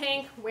has the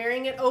tank.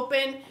 Wearing it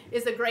open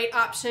is a great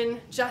option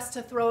just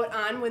to throw it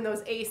on when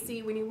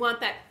when you want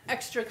that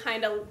extra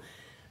kind of,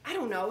 I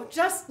don't know,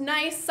 just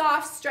nice,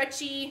 soft,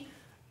 stretchy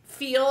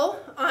feel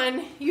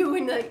on you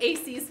when the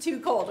AC is too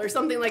cold or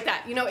something like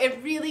that. You know, it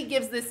really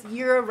gives this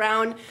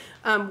year-round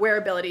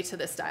wearability to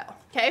this style,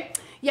 okay?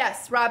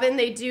 Yes, Robin,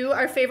 they do.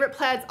 Our favorite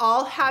plaids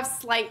all have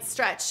slight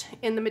stretch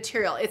in the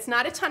material. It's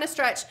not a ton of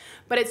stretch,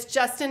 but it's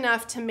just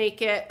enough to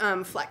make it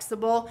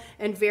flexible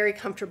and very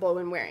comfortable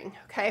when wearing,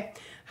 okay?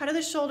 How do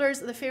the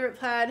shoulders of the favorite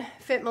plaid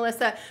fit,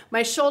 Melissa?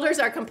 My shoulders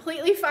are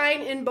completely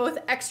fine in both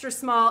extra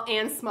small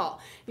and small.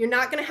 You're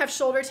not gonna have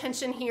shoulder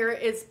tension here.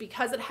 It's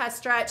because it has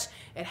stretch,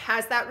 it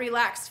has that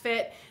relaxed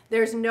fit.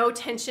 There's no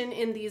tension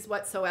in these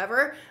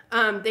whatsoever.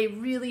 They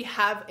really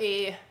have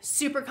a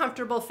super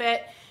comfortable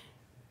fit.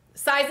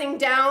 Sizing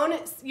down,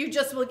 you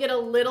just will get a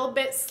little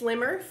bit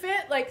slimmer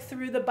fit, like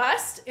through the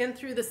bust and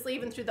through the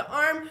sleeve and through the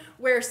arm,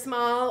 where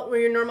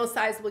your normal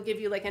size will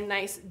give you like a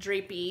nice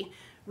drapey,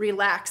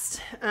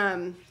 relaxed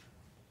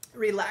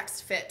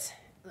fit.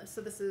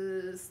 So this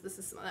is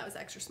small. That was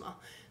extra small.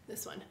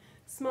 This one,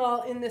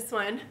 small in this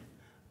one,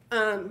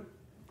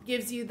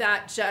 gives you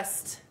that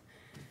just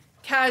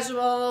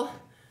casual,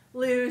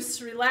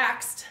 loose,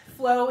 relaxed,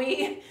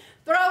 flowy.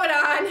 Throw it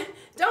on.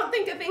 Don't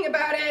think a thing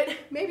about it.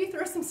 Maybe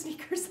throw some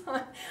sneakers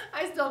on.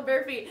 I still have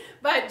bare feet,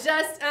 but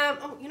just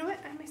oh, you know what?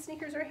 I have my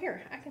sneakers right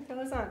here. I can throw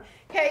those on.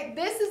 Okay,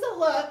 this is a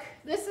look.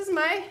 This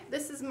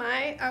is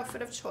my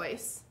outfit of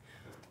choice.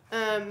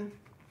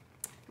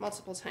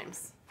 Multiple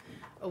times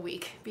a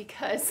week,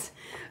 because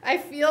I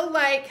feel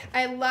like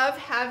I love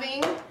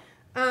having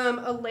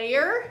a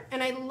layer,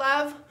 and I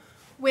love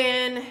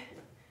when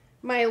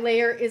my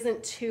layer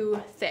isn't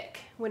too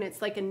thick, when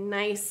it's like a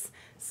nice,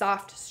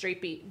 soft,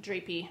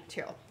 drapey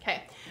material.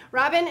 Okay,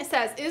 Robin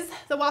says, is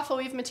the waffle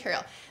weave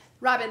material?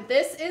 Robin,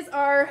 this is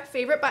our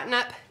favorite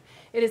button-up.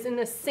 It is in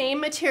the same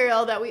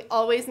material that we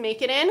always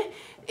make it in.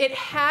 It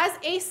has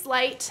a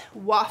slight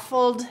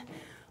waffled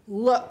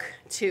look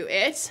to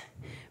it,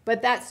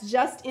 but that's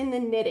just in the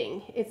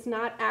knitting. It's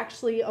not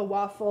actually a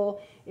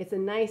waffle. It's a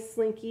nice,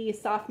 slinky,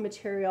 soft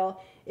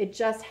material. It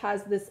just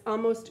has this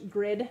almost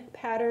grid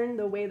pattern,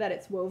 the way that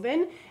it's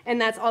woven,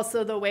 and that's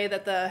also the way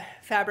that the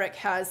fabric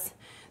has,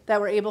 that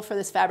we're able for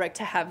this fabric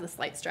to have the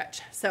slight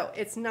stretch. So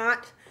it's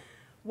not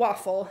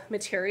waffle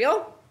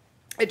material.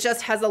 It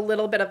just has a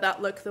little bit of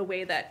that look, the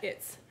way that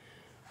it's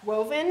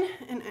woven,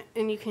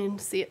 and you can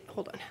see it.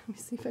 Hold on, let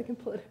me see if I can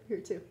pull it up here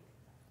too.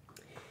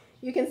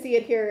 You can see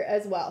it here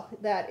as well,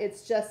 that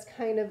it's just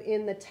kind of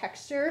in the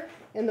texture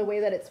and the way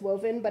that it's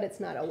woven, but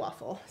it's not a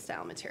waffle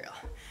style material.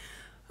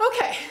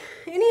 Okay,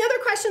 any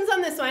other questions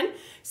on this one?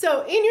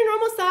 So in your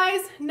normal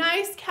size,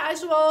 nice,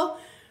 casual,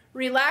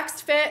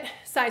 relaxed fit,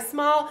 size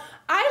small.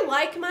 I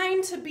like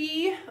mine to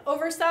be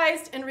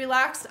oversized and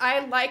relaxed.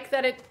 I like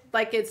that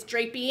it's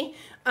drapey,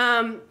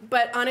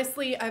 but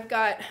honestly,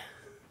 I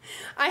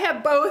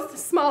have both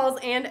smalls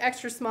and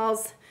extra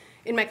smalls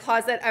in my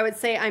closet. I would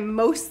say I'm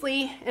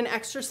mostly an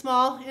extra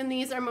small, and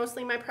these are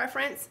mostly my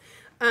preference.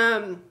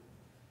 But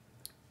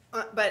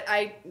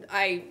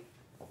I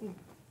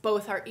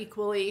both are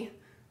equally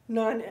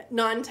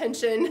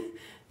non-tension,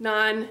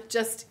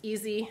 just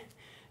easy,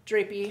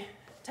 drapey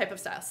type of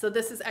style. So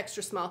this is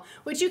extra small,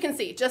 which you can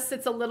see just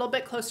sits a little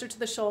bit closer to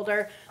the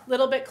shoulder, a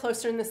little bit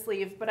closer in the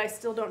sleeve, but I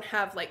still don't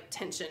have like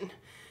tension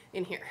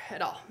in here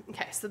at all.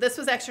 Okay, so this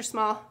was extra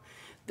small.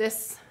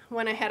 This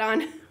one I had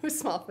on was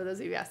small, for those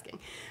of you asking.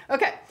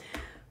 Okay,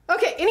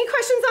 any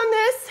questions on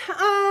this?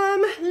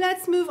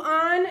 Let's move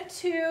on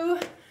to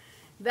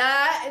the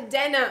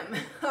denim.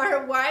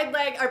 Our wide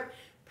leg, our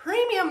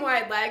premium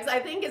wide legs, I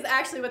think is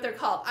actually what they're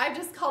called. I've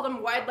just called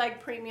them wide leg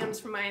premiums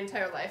for my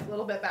entire life, a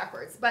little bit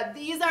backwards. But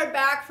these are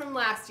back from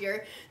last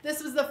year.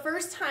 This was the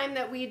first time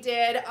that we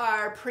did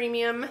our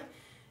premium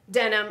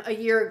denim a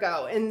year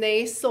ago, and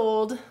they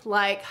sold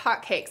like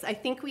hotcakes. I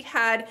think we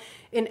had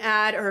an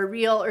ad or a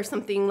reel or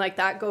something like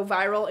that go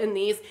viral in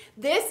these.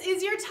 This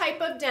is your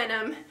type of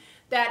denim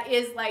that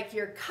is like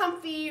your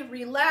comfy,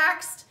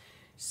 relaxed,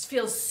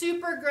 Feels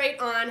super great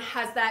on,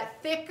 has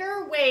that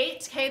thicker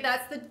weight. Okay,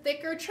 that's the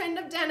thicker trend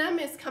of denim,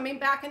 is coming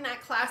back in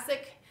that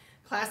classic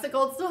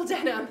old style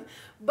denim,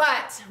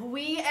 but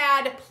we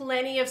add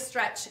plenty of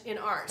stretch in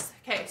ours.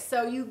 Okay,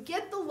 so you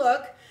get the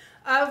look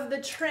of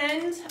the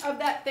trend of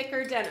that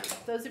thicker denim.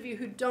 Those of you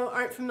who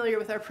aren't familiar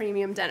with our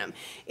premium denim,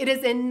 it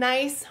is a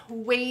nice,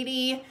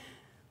 weighty,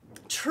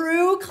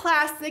 true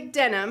classic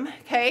denim,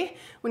 okay?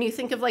 When you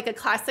think of like a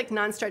classic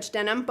non-stretch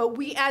denim, but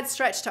we add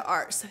stretch to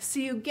ours. So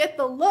you get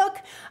the look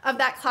of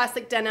that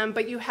classic denim,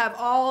 but you have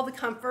all the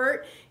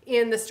comfort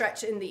in the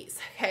stretch in these,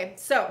 okay?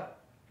 So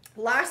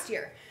last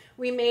year,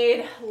 we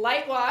made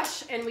light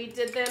wash and we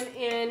did them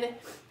in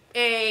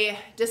a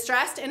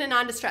distressed and a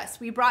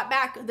non-distressed. We brought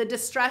back the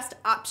distressed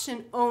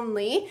option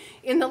only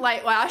in the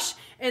light wash,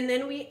 and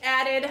then we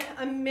added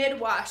a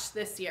mid-wash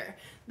this year.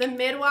 The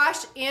mid-wash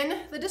in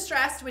the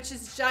distressed, which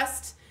is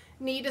just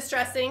knee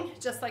distressing,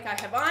 just like I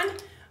have on,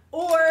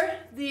 or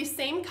the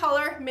same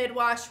color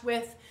mid-wash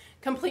with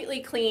completely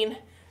clean,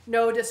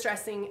 no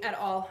distressing at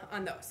all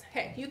on those.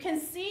 Okay, you can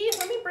see,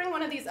 let me bring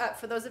one of these up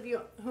for those of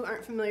you who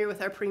aren't familiar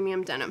with our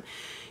premium denim.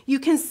 You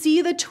can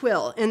see the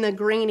twill and the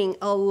graining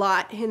a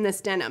lot in this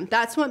denim.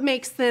 That's what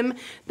makes them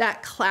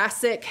that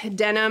classic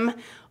denim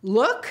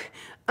look.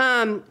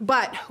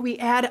 But we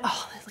add,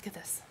 oh, look at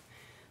this.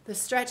 The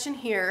stretch in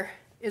here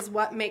is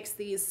what makes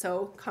these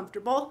so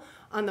comfortable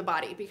on the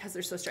body because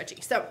they're so stretchy.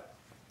 So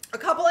a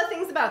couple of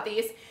things about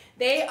these.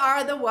 They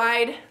are the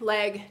wide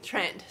leg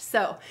trend.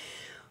 So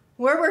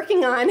you're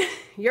working on,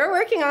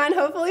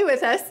 hopefully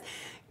with us,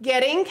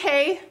 getting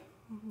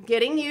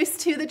used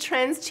to the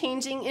trends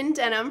changing in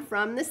denim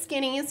from the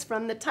skinnies,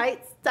 from the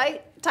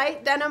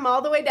tight denim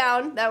all the way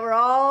down that we're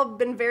all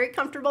been very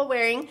comfortable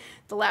wearing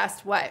the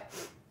last, what,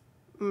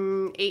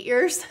 8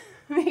 years,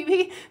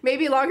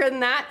 maybe longer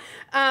than that.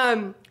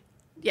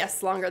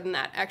 Yes, longer than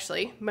that,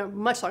 actually,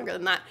 much longer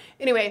than that.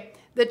 Anyway,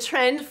 the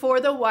trend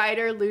for the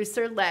wider,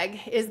 looser leg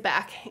is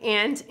back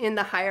and in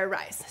the higher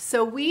rise.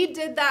 So we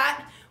did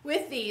that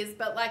with these,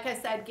 but like I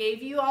said,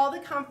 gave you all the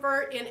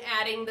comfort in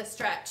adding the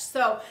stretch.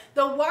 So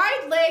the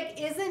wide leg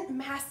isn't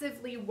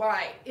massively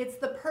wide. It's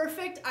the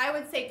perfect, I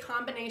would say,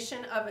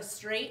 combination of a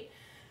straight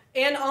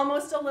and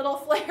almost a little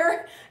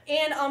flare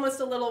and almost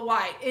a little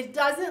wide. It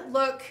doesn't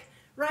look,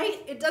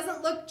 right? It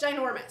doesn't look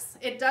ginormous.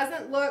 It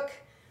doesn't look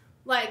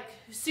like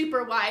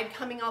super wide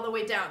coming all the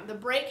way down. The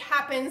break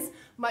happens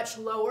much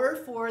lower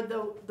for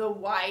the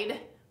wide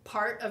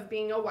part of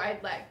being a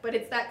wide leg, but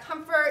it's that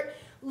comfort,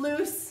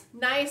 loose,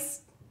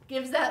 nice,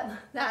 gives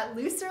that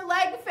looser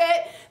leg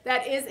fit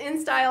that is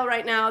in style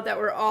right now that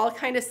we're all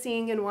kind of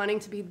seeing and wanting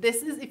to be.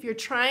 This is, if you're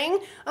trying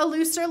a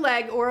looser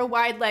leg or a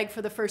wide leg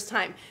for the first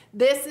time,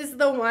 this is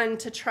the one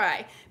to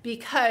try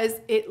because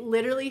it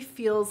literally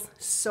feels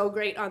so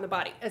great on the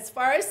body. As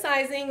far as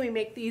sizing, we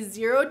make these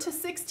 0 to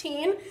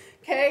 16,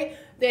 okay?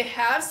 They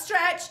have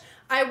stretch.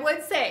 I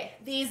would say,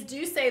 these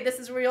do say, this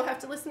is where you'll have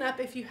to listen up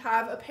if you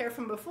have a pair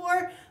from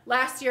before,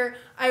 last year,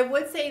 I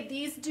would say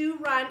these do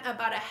run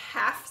about a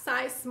half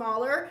size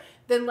smaller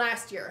than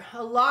last year.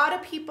 A lot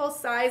of people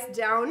sized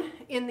down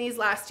in these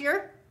last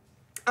year.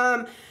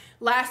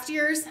 Last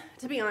year's,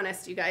 to be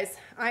honest, you guys,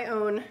 I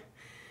own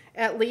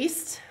at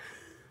least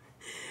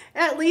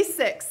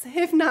 6,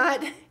 if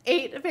not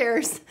 8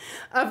 pairs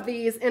of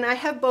these, and I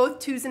have both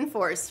 2s and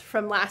 4s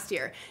from last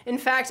year. In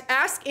fact,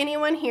 ask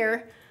anyone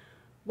here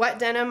what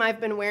denim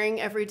I've been wearing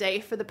every day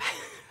for the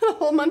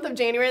whole month of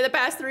January, the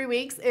past 3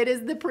 weeks. It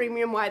is the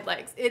premium wide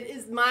legs. It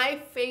is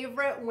my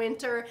favorite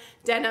winter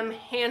denim,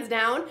 hands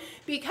down,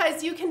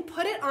 because you can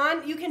put it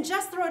on, you can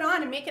just throw it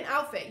on and make an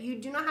outfit. You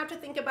do not have to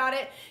think about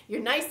it.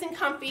 You're nice and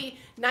comfy,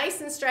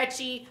 nice and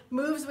stretchy,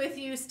 moves with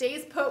you,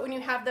 stays put when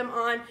you have them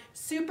on,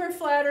 super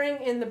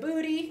flattering in the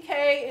booty,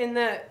 okay, in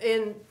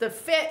the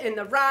fit, in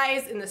the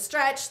rise, in the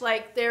stretch,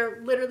 like they're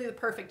literally the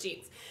perfect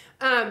jeans.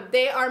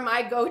 They are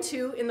my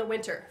go-to in the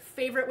winter.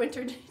 Favorite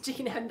winter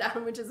jean hand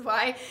down, which is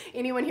why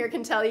anyone here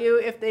can tell you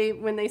if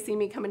when they see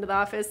me come into the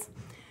office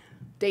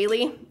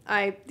daily,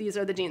 these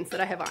are the jeans that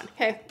I have on,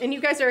 okay? And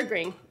you guys are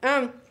agreeing.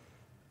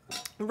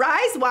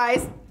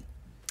 Rise-wise,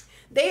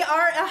 they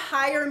are a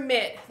higher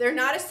mid. They're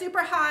not a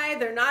super high,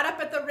 they're not up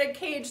at the rib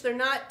cage, they're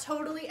not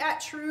totally at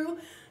true,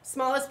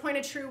 smallest point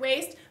of true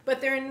waist,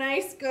 but they're a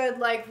nice, good,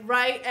 like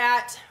right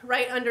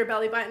under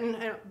belly button.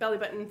 Belly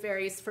button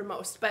varies for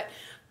most, but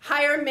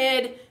higher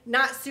mid,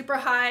 not super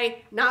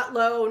high, not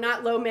low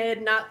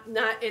mid,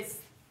 it's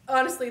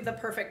honestly the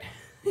perfect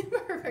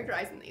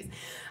rise in these.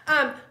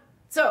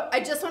 So I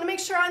just want to make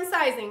sure on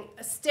sizing,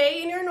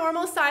 stay in your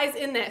normal size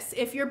in this.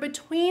 If you're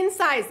between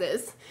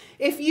sizes,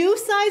 if you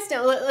size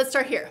down, let's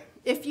start here.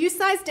 If you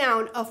size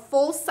down a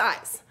full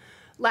size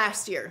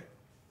last year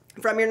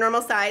from your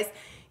normal size,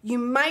 you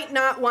might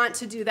not want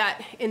to do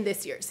that in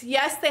this year's.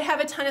 Yes, they have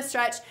a ton of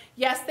stretch.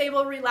 Yes, they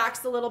will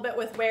relax a little bit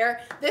with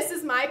wear. This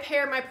is my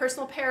pair, my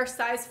personal pair,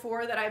 size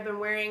 4 that I've been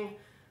wearing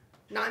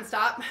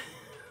nonstop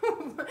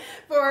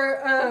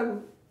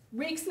for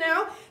weeks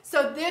now.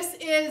 So this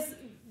is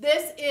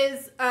This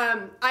is,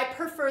 I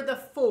prefer the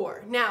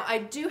 4. Now, I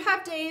do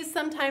have days,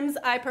 sometimes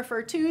I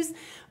prefer 2s.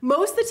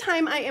 Most of the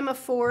time I am a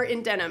 4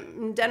 in denim.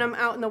 In denim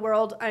out in the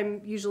world, I'm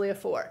usually a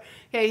 4.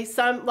 Okay,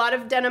 a lot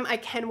of denim I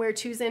can wear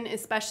 2s in,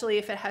 especially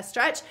if it has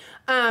stretch.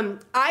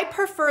 I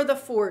prefer the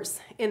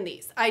 4s in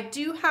these. I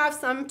do have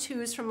some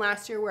 2s from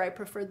last year where I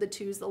preferred the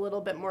 2s a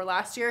little bit more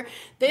last year.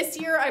 This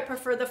year I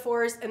prefer the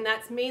 4s, and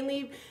that's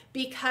mainly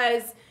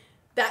because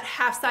that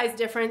half size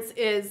difference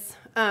is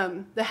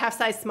the half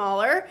size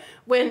smaller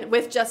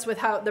with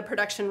how the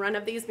production run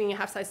of these being a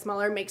half size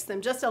smaller makes them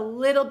just a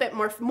little bit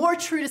more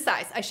true to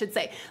size, I should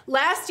say.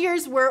 Last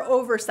year's were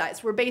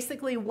oversized. We're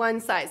basically one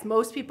size.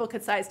 Most people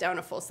could size down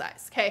a full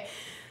size, okay?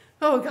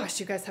 Oh gosh,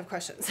 you guys have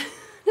questions.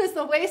 Is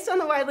the waist on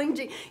the wide leg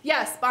jean?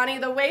 Yes, Bonnie,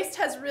 the waist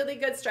has really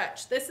good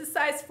stretch. This is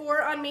size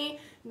 4 on me.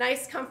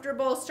 Nice,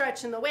 comfortable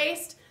stretch in the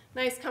waist.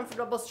 Nice,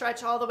 comfortable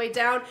stretch all the way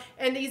down.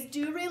 And these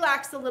do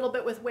relax a little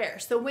bit with wear.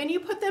 So when you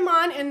put them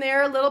on and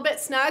they're a little bit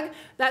snug,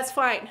 that's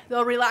fine.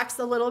 They'll relax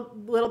a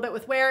little bit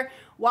with wear.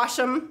 Wash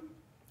them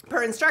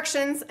per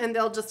instructions and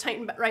they'll just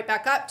tighten right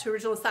back up to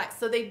original size.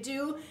 So they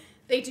do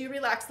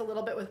relax a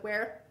little bit with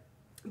wear.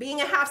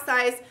 Being a half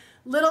size,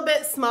 little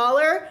bit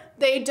smaller,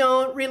 they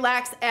don't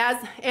relax as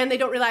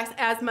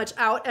much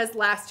out as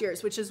last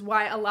year's, which is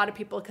why a lot of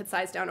people could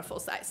size down a full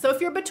size. So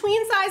if you're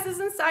between sizes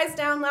and size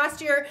down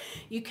last year,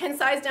 you can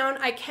size down.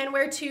 I can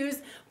wear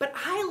 2s, but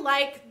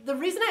the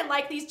reason I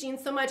like these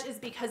jeans so much is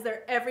because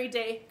they're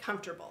everyday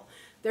comfortable.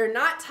 They're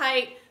not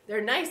tight,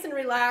 they're nice and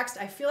relaxed.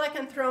 I feel like I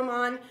can throw them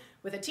on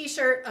with a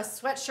t-shirt, a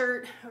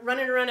sweatshirt,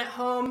 running around at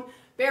home,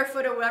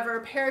 barefoot or whatever,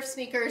 a pair of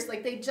sneakers.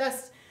 Like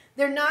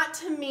they're not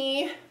to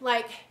me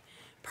like,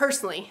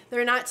 personally,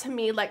 they're not to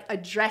me like a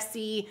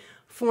dressy,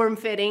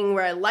 form-fitting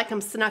where I like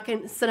them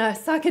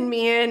sucking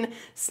me in,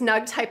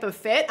 snug type of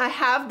fit. I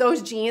have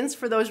those jeans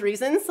for those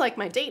reasons, like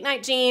my date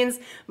night jeans,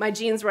 my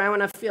jeans where I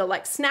want to feel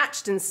like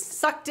snatched and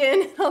sucked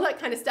in, all that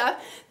kind of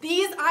stuff.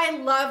 These, I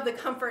love the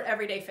comfort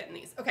everyday fit in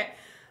these. Okay,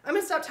 I'm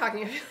gonna stop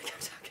talking. I feel like I'm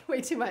talking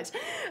way too much.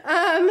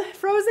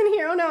 Frozen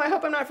here. Oh no, I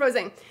hope I'm not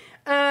frozen.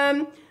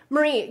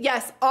 Marie,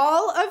 yes,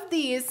 all of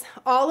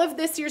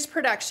this year's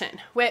production,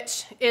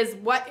 which is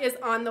what is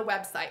on the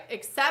website,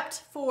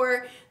 except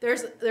for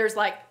there's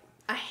like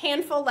a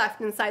handful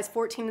left in size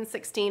 14 and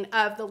 16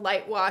 of the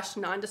light wash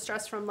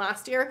non-distress from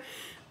last year.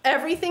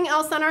 Everything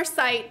else on our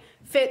site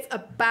fits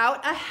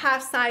about a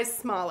half size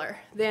smaller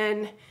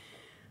than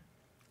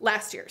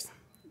last year's.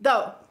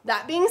 Though,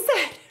 that being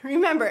said,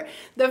 remember,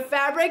 the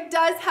fabric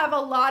does have a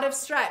lot of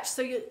stretch.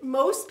 So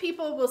most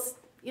people will,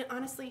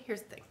 honestly,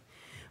 here's the thing.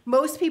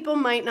 Most people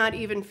might not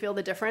even feel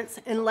the difference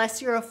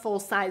unless you're a full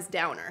size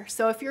downer.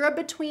 So if you're a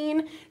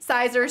between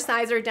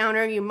sizer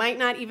downer, you might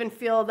not even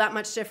feel that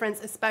much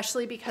difference,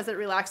 especially because it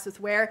relaxes with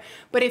wear.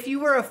 But if you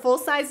were a full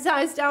size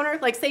downer,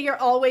 like say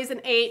you're always an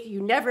 8,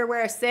 you never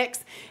wear a 6,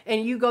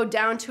 and you go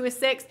down to a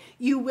 6,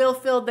 you will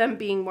feel them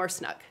being more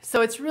snug.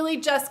 So it's really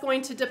just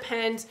going to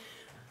depend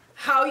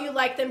how you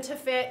like them to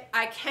fit.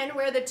 I can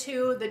wear the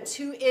 2. The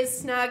 2 is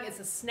snug. It's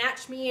a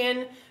snatch me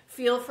in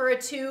feel for a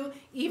 2.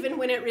 Even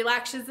when it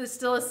relaxes, it's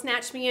still a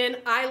snatch me in.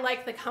 I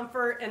like the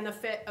comfort and the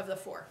fit of the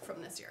 4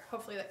 from this year.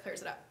 Hopefully that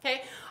clears it up,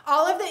 okay?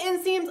 All of the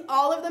inseams,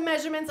 all of the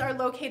measurements are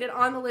located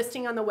on the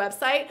listing on the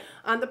website,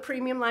 on the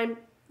premium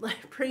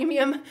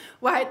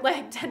wide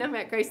leg denim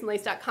at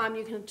graceandlace.com.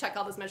 You can check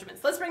all those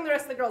measurements. Let's bring the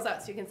rest of the girls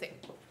out so you can see.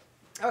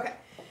 Okay.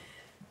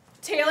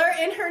 Taylor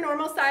in her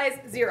normal size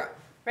 0.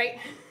 Right?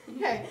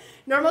 Okay,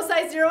 normal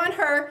size 0 on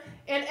her,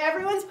 and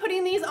everyone's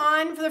putting these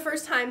on for the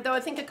first time, though I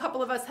think a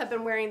couple of us have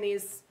been wearing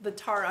the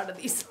tar out of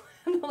these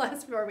in the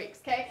last 4 weeks,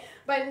 okay?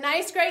 But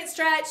nice, great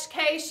stretch,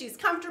 okay? She's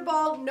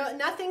comfortable,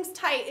 nothing's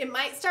tight. It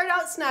might start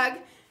out snug.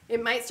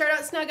 It might start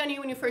out snug on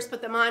you when you first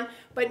put them on,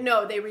 but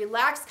no, they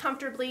relax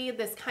comfortably.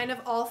 This kind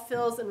of all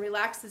fills and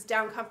relaxes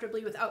down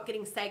comfortably without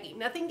getting saggy.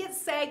 Nothing gets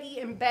saggy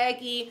and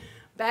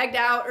bagged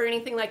out or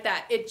anything like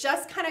that. It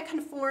just kind of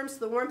conforms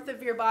to the warmth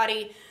of your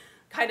body,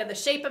 kind of the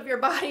shape of your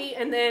body,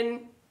 and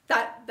then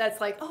that's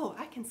like, oh,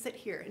 I can sit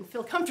here and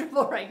feel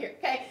comfortable right here,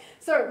 okay?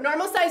 So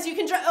normal size, you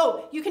can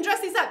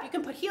dress these up. You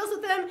can put heels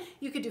with them,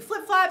 you could do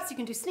flip-flops, you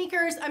can do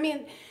sneakers. I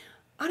mean,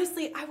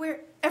 honestly, I wear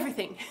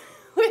everything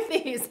with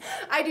these.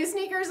 I do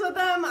sneakers with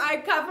them, I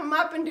cuff them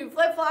up and do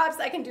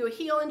flip-flops, I can do a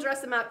heel and dress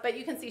them up, but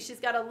you can see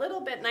she's got a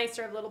little bit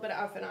nicer, a little bit of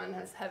outfit on,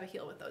 have a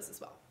heel with those as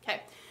well,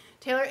 okay?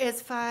 Taylor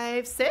is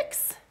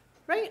 5'6",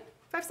 right?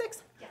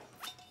 5'6"?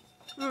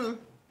 Yeah.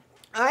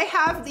 I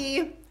have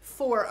the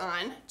 4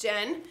 on,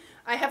 Jen.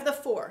 I have the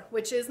 4,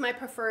 which is my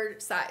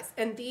preferred size.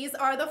 And these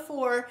are the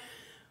 4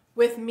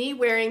 with me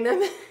wearing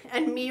them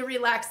and me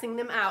relaxing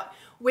them out,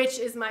 which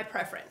is my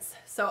preference.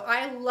 So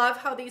I love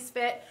how these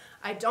fit.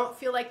 I don't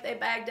feel like they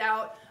bagged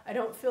out. I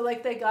don't feel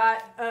like they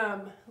got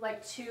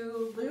like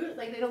too loose,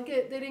 like they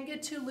didn't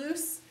get too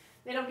loose.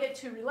 They don't get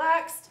too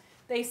relaxed.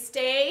 They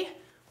stay,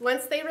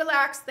 once they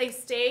relax, they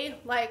stay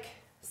like,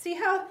 see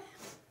how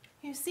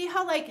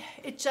like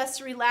it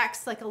just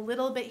relaxed like a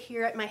little bit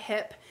here at my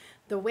hip.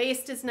 The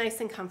waist is nice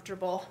and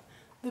comfortable.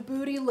 The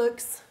booty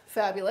looks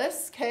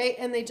fabulous, okay?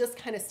 And they just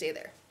kind of stay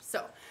there.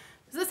 So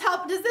Does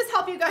this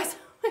help you guys?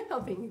 I'm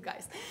helping you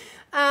guys.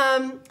 How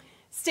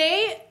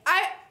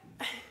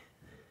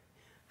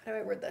do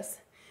I word this?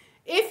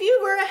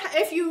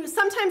 If you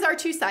sometimes are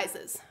 2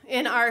 sizes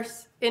in our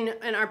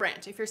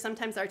brand, if you're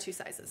sometimes are 2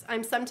 sizes,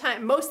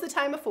 most of the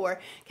time a 4,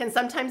 can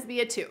sometimes be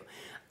a 2.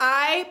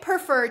 I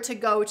prefer to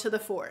go to the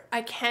 4.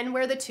 I can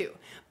wear the 2,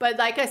 but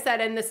like I said,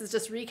 and this is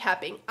just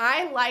recapping,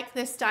 I like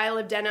this style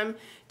of denim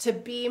to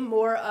be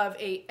more of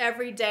a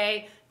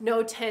everyday,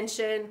 no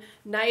tension,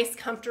 nice,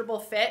 comfortable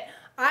fit.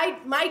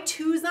 My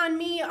 2s on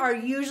me are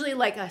usually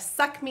like a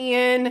suck me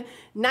in,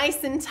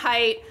 nice and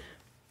tight,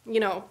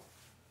 you know,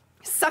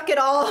 suck it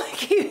all,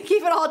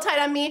 keep it all tight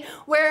on me,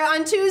 where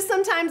on 2s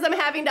sometimes I'm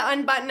having to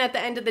unbutton at the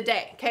end of the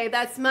day, okay?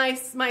 That's my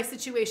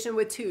situation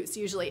with 2s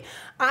usually.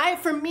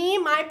 For me,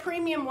 my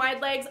premium wide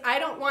legs, I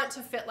don't want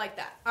to fit like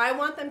that. I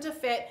want them to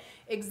fit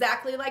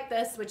exactly like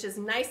this, which is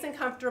nice and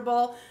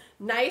comfortable,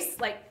 nice,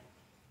 like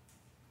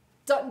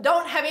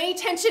don't have any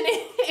tension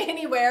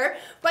anywhere,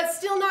 but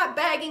still not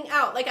bagging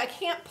out. Like I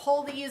can't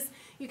pull these,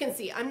 you can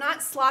see, I'm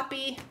not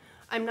sloppy,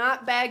 I'm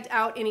not bagged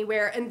out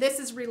anywhere, and this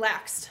is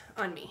relaxed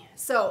on me.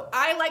 So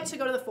I like to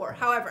go to the 4.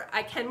 However,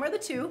 I can wear the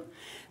 2.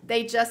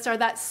 They just are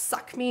that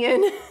suck me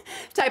in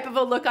type of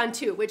a look on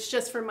 2, which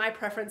just for my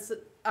preference,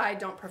 I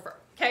don't prefer.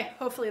 Okay,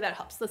 hopefully that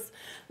helps.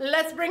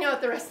 Let's bring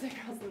out the rest of the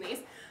girls in these.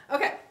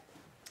 Okay,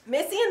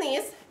 Missy in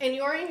these, and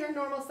you're in your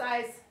normal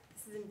size.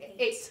 This is an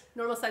 8.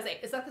 Normal size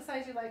 8. Is that the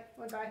size you like?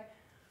 Would buy?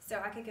 So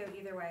I could go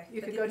either way.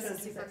 You could go to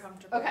super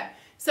comfortable. Okay,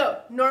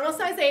 so normal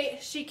size 8.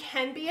 She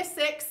can be a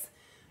 6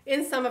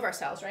 in some of our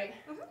styles, right?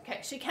 Mm-hmm. Okay,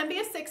 she can be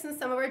a 6 in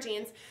some of our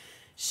jeans.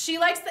 She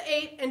likes the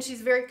 8, and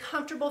she's very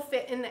comfortable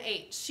fit in the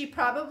 8. She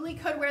probably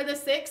could wear the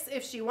 6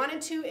 if she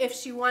wanted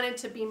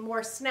to be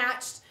more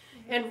snatched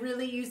and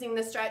really using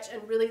the stretch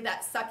and really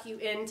that suck you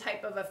in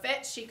type of a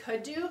fit, she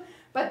could do.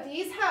 But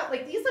these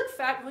look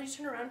fab. Will you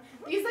turn around?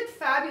 These look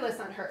fabulous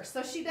on her.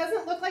 So she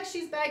doesn't look like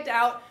she's bagged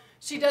out.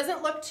 She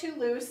doesn't look too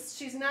loose.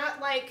 She's not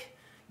like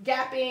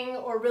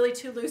gapping or really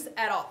too loose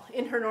at all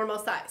in her normal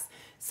size.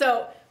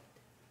 So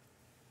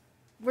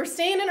we're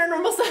staying in our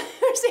normal size.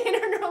 We're staying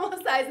in our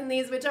normal size in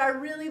these, which are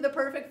really the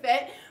perfect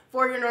fit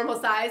for your normal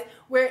size.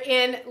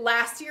 Wherein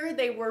last year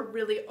they were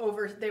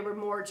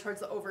more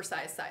towards the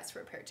oversized size for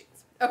a pair of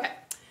jeans. Okay,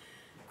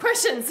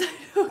 questions.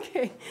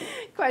 Okay,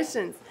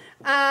 questions.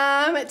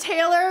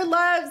 Taylor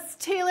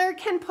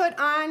can put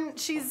on,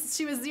 she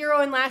was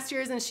 0 in last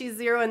year's and she's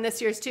 0 in this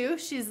year's too.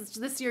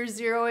 This year's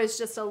 0 is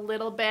just a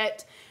little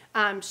bit,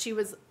 she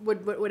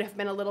would have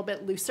been a little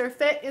bit looser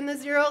fit in the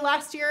 0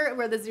 last year,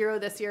 where the 0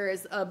 this year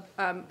is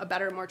a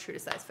better, more true to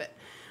size fit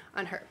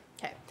on her.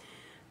 Okay.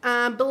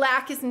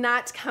 Black is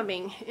not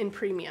coming in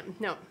premium.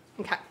 No.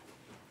 Okay.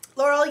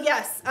 Laurel,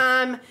 yes.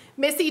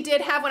 Missy did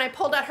have, when I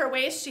pulled out her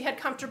waist, she had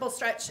comfortable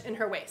stretch in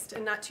her waist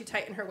and not too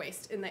tight in her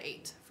waist in the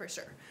 8 for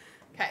sure.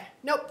 Okay.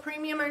 Nope.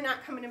 Premium are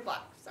not coming in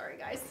black. Sorry,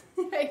 guys.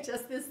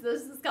 Just this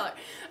color.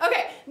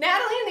 Okay.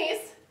 Natalie in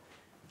these.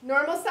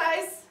 Normal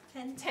size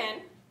 10.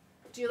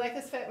 Do you like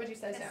this fit? Would you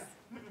size down?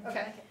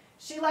 Okay.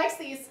 She likes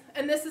these,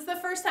 and this is the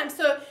first time.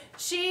 So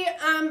she,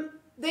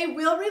 they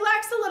will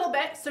relax a little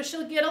bit, so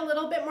she'll get a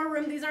little bit more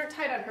room. These aren't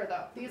tight on her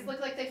though. These look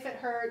like they fit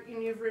her.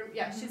 You have room.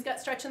 Yeah, she's got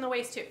stretch in the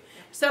waist too.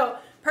 So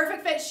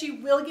perfect fit. She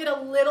will get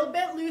a little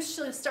bit loose.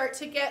 She'll start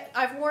to get.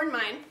 I've worn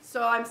mine,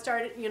 so I'm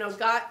started.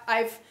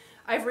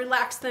 I've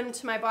relaxed them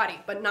to my body,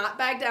 but not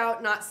bagged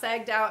out, not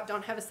sagged out.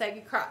 Don't have a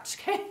saggy crotch.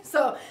 Okay,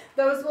 so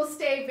those will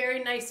stay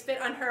very nice fit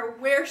on her,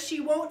 where she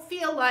won't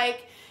feel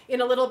like. In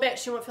a little bit,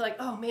 she won't feel like,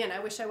 oh man, I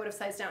wish I would have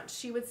sized down.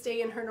 She would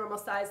stay in her normal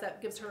size.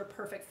 That gives her a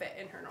perfect fit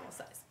in her normal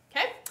size.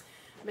 Okay?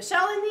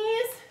 Michelle in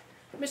these.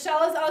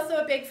 Michelle is also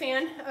a big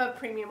fan of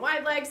premium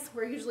wide legs.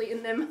 We're usually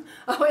in them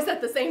always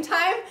at the same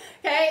time.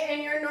 Okay?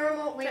 And your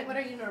normal, wait, 10. What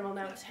are you normal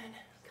now? 10.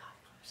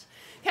 Gosh.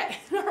 Okay,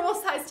 normal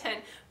size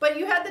 10. But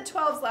you had the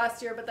 12s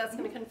last year, but that's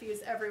going to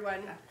confuse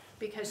everyone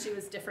because she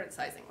was different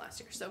sizing last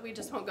year. So we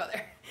just won't go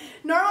there.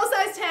 Normal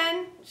size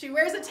 10. She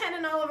wears a 10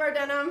 in all of our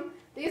denim.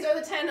 These are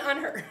the 10 on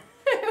her.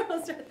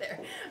 We'll start there.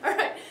 All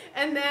right,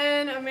 and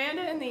then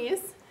Amanda in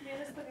these.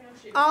 Amanda's putting on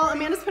shoes.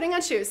 Amanda's putting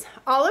on shoes.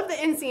 All of the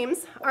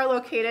inseams are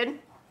located.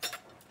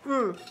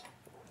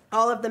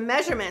 All of the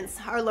measurements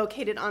are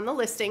located on the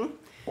listing.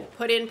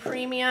 Put in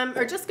premium,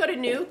 or just go to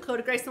new. Go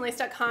to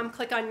graceandlace.com,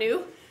 click on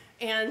new,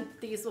 and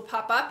these will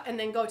pop up. And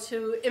then go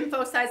to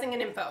info, sizing,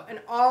 and info, and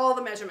all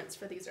the measurements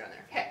for these are on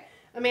there. Okay,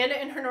 Amanda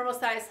in her normal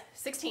size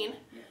 16.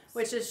 Yes.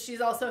 Which is,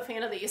 she's also a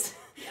fan of these.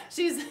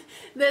 Yeah.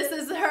 This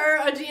is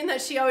a jean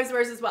that she always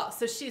wears as well.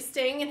 So she's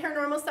staying in her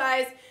normal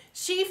size.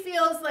 She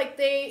feels like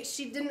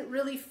she didn't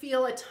really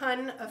feel a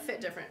ton of fit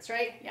difference,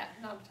 right? Yeah,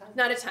 not a ton.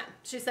 Not a ton.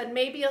 She said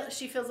maybe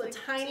she feels like a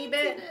tiny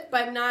bit,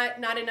 but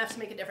not enough to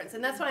make a difference.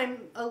 And that's why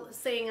I'm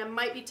saying I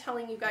might be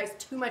telling you guys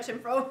too much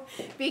info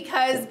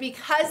because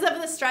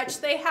of the stretch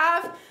they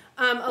have,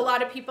 a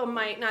lot of people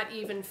might not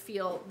even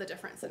feel the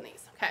difference in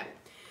these, okay?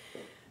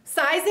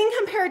 Sizing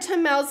compared to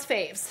Mel's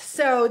Faves.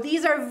 So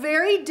these are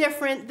very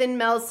different than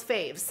Mel's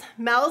Faves.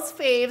 Mel's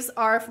Faves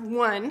are,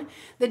 one,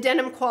 the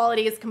denim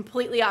quality is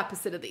completely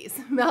opposite of these.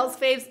 Mel's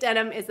Faves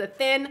denim is a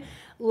thin,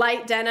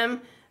 light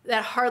denim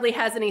that hardly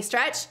has any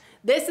stretch.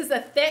 This is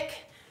a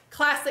thick,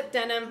 classic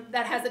denim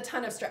that has a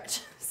ton of stretch.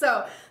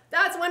 So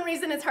that's one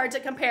reason it's hard to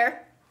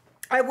compare.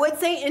 I would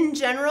say in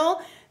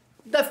general,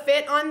 the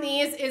fit on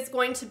these is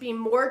going to be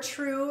more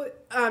true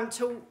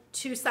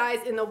to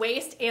size in the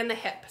waist and the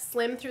hip,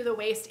 slim through the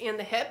waist and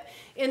the hip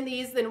in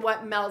these than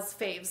what Mel's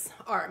Faves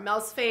are.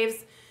 Mel's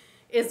Faves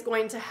is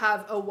going to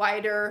have a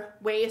wider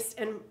waist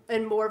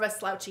and more of a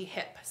slouchy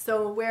hip.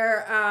 So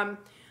where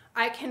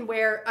I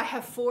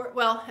have four,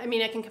 well, I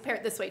mean, I can compare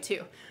it this way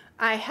too.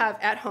 I have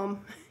at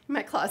home in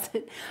my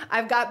closet,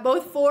 I've got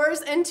both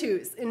 4s and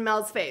 2s in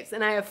Mel's Faves,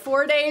 and I have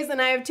 4 days and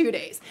I have 2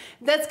 days.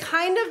 That's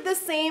kind of the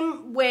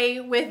same way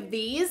with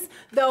these,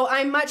 though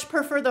I much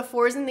prefer the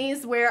 4s in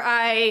these, where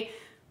I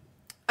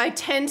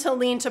tend to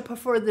lean to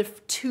prefer the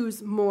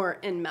 2s more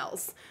in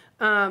Mel's.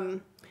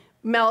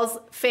 Mel's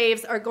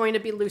Faves are going to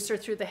be looser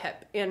through the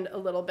hip and a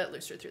little bit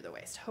looser through the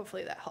waist.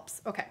 Hopefully that helps.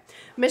 Okay.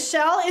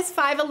 Michelle is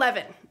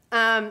 5'11".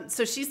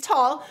 So she's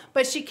tall,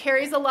 but she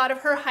carries a lot of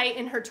her height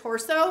in her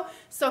torso.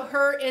 So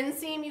her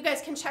inseam, you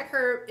guys can check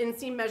her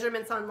inseam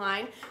measurements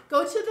online.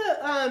 Go to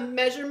the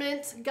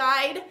measurement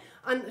guide.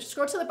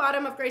 Scroll to the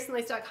bottom of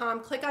graceandlace.com,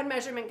 click on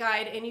measurement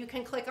guide, and you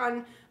can click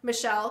on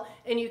Michelle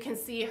and you can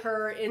see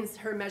her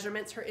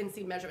measurements, her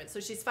inseam measurements. So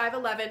she's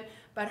 5'11",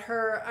 but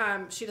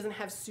her she doesn't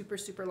have super,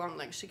 super long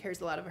legs. She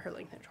carries a lot of her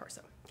length in her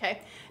torso.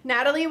 Okay.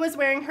 Natalie was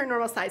wearing her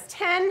normal size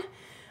 10.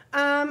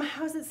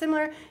 How is it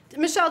similar?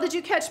 Michelle, did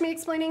you catch me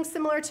explaining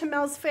similar to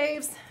Mel's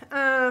Faves?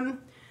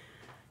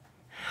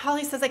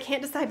 Holly says, I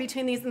can't decide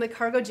between these and the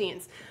cargo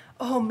jeans.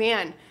 Oh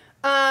man.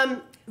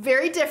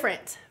 Very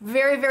different,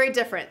 very, very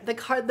different.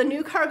 The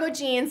new cargo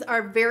jeans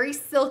are very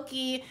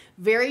silky,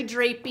 very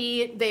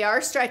drapey. They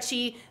are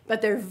stretchy,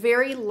 but they're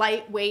very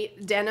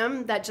lightweight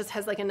denim that just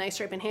has like a nice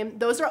drape in hem.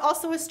 Those are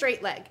also a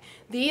straight leg.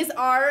 These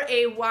are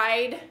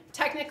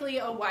technically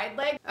a wide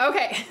leg.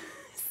 Okay,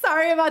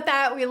 sorry about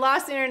that. We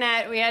lost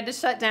internet. We had to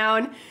shut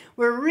down.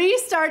 We're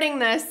restarting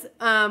this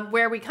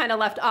where we kind of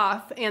left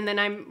off, and then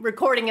I'm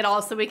recording it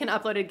all so we can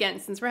upload it again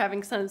since we're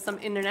having some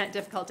internet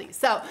difficulties.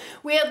 So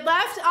we had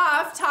left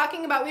off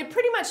talking about, we had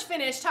pretty much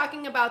finished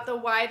talking about the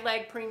wide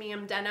leg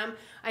premium denim.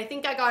 I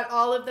think I got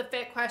all of the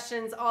fit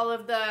questions, all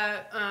of the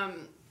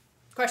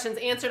questions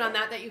answered on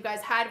that you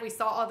guys had. We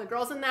saw all the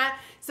girls in that.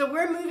 So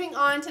we're moving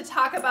on to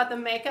talk about the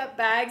makeup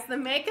bags. The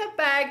makeup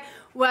bag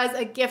was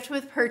a gift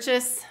with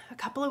purchase a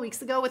couple of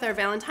weeks ago with our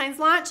Valentine's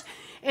launch,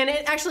 and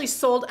it actually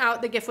sold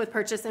out the gift with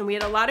purchase, and we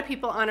had a lot of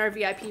people on our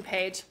VIP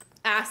page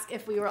ask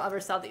if we will ever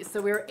sell these.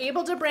 So we were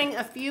able to bring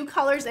a few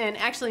colors in,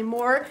 actually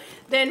more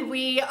than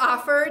we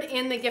offered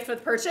in the gift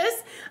with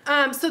purchase.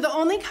 So the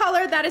only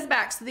color that is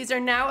back, so these are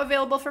now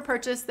available for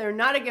purchase. They're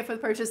not a gift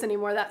with purchase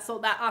anymore. That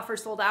offer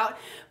sold out,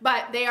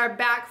 but they are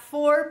back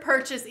for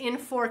purchase in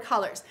 4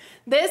 colors.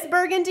 This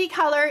burgundy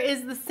color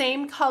is the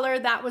same color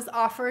that was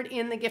offered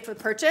in the gift with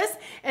purchase.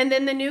 And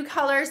then the new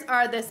colors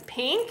are this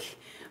pink,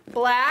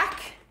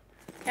 black,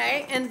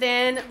 okay, and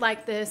then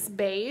like this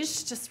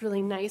beige, just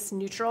really nice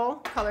neutral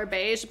color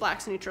beige.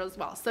 Black's neutral as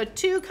well. So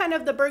 2 kind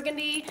of the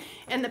burgundy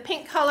and the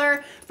pink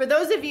color. For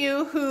those of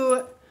you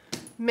who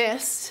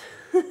missed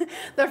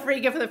the free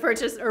gift with the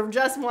purchase or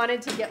just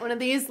wanted to get one of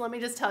these, let me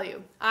just tell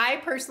you, I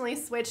personally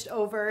switched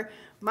over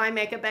my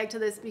makeup bag to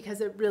this because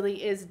it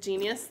really is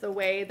genius the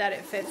way that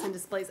it fits and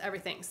displays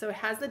everything. So it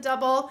has the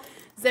double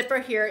zipper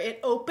here. It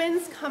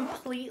opens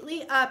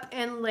completely up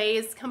and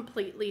lays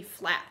completely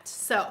flat.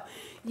 So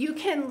you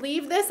can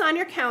leave this on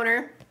your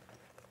counter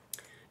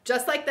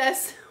just like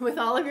this with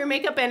all of your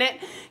makeup in it.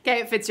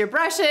 Okay, it fits your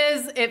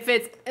brushes, it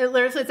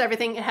literally fits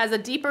everything. It has a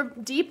deep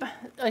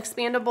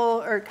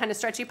expandable or kind of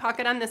stretchy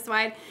pocket on this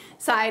side.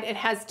 It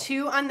has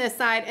 2 on this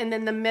side, and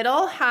then the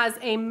middle has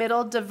a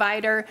middle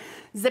divider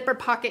zipper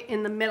pocket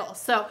in the middle.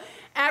 So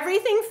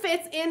everything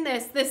fits in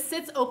this. This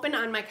sits open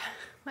on my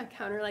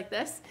counter like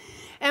this.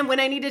 And when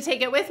I need to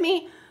take it with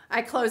me,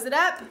 I close it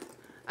up,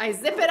 I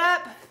zip it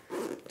up,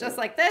 just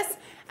like this.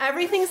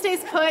 Everything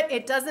stays put.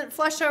 It doesn't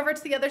flush over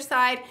to the other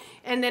side,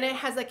 and then it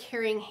has a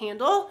carrying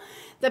handle.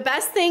 The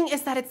best thing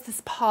is that it's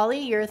this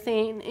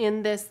polyurethane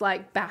in this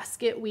like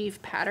basket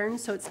weave pattern,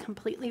 so it's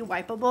completely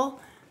wipeable.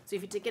 So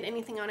if you did get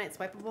anything on it, it's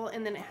wipeable,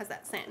 and then it has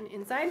that satin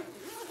inside.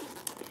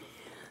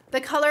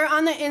 The color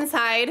on the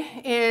inside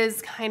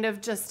is kind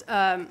of just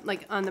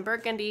like on the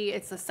burgundy,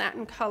 it's a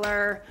satin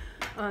color.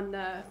 On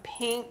the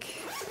pink,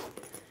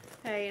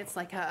 okay, it's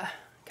like a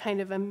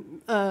kind of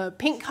a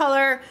pink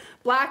color.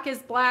 Black is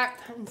black,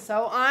 and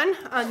so on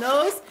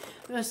those.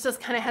 This just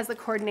kind of has the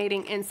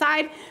coordinating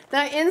inside.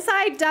 The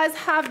inside does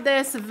have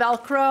this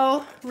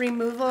Velcro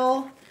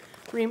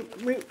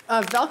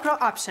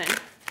Velcro option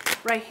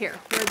right here,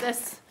 where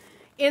this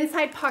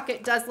inside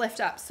pocket does lift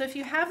up. So if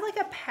you have like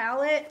a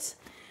palette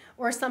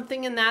or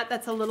something in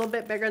that's a little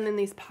bit bigger than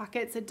these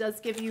pockets, it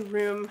does give you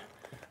room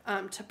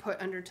to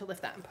put under, to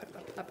lift that and put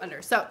it up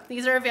under. So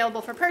these are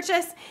available for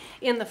purchase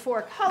in the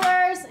 4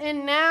 colors.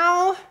 And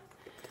now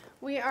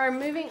we are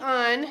moving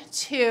on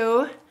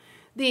to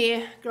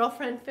the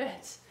Girlfriend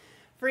Fit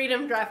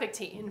Freedom Graphic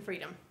Tee in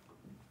Freedom.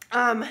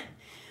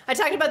 I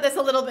talked about this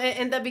a little bit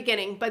in the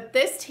beginning, but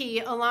this tee,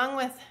 along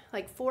with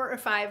like 4 or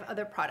 5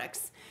 other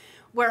products,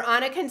 were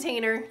on a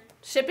container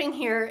shipping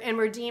here and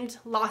were deemed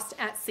lost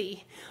at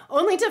sea,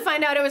 only to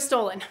find out it was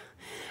stolen.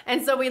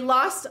 And so we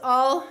lost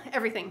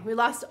everything. We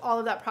lost all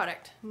of that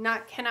product.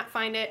 Cannot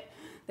find it.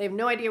 They have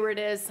no idea where it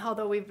is,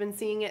 although we've been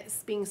seeing it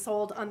being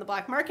sold on the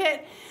black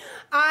market.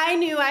 I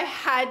knew I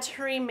had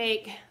to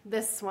remake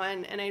this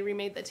one, and I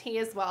remade the tee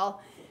as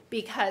well,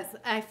 because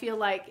I feel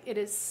like it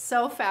is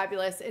so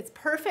fabulous. It's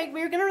perfect.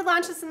 We were gonna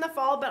launch this in the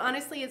fall, but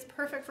honestly, it's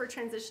perfect for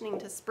transitioning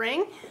to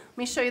spring. Let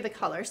me show you the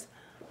colors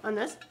on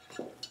this.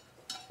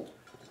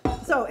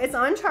 So it's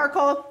on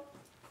charcoal,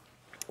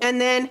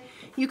 and then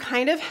you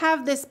kind of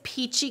have this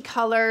peachy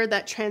color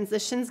that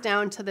transitions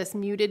down to this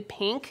muted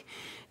pink,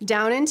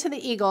 down into the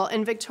eagle.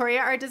 And Victoria,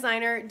 our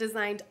designer,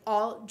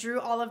 drew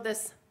all of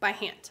this by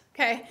hand,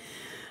 okay?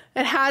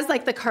 It has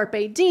like the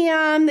carpe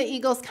diem, the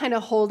eagle's kind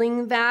of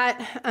holding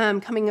that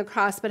coming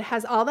across, but it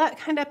has all that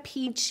kind of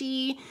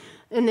peachy,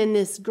 and then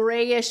this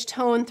grayish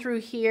tone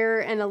through here,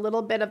 and a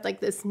little bit of like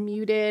this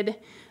muted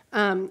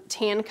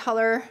tan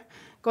color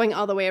going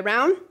all the way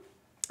around,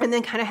 and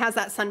then kind of has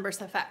that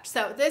sunburst effect.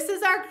 So this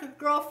is our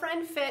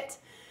Girlfriend Fit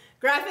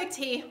graphic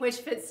tee, which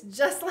fits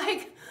just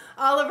like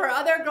all of our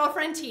other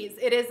girlfriend tees.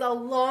 It is a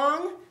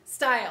long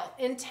style,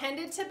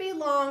 intended to be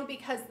long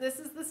because this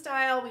is the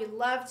style we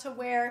love to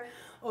wear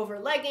over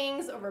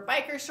leggings, over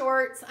biker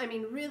shorts. I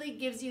mean, really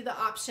gives you the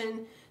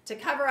option to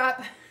cover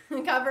up,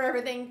 cover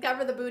everything,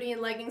 cover the booty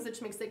and leggings,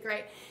 which makes it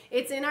great.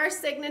 It's in our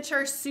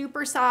signature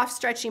super soft,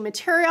 stretchy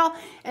material,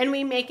 and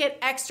we make it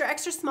extra,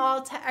 extra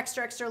small to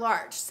extra, extra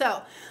large.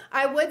 So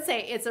I would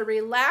say it's a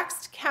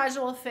relaxed,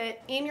 casual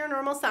fit in your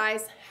normal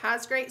size,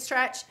 has great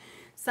stretch.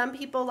 Some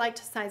people like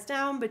to size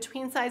down,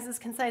 between sizes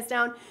can size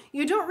down.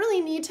 You don't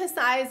really need to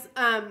size,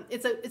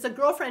 it's a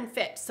girlfriend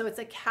fit, so it's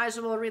a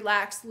casual,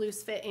 relaxed,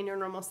 loose fit in your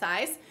normal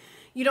size.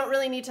 You don't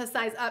really need to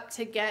size up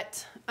to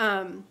get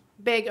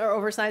big or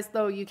oversized,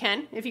 though you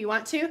can if you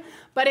want to,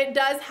 but it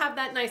does have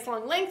that nice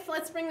long length.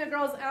 Let's bring the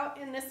girls out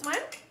in this one.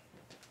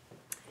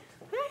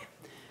 Okay.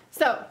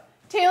 So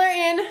tailor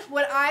in,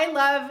 what I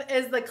love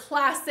is the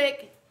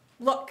classic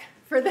look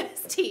for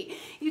this tee.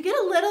 You get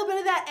a little bit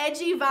of that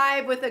edgy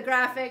vibe with the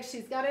graphic.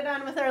 She's got it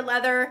on with her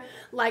leather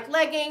like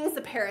leggings,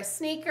 a pair of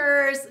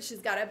sneakers.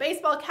 She's got a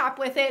baseball cap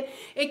with it.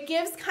 It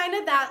gives kind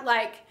of that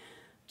like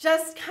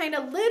just kind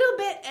of little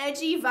bit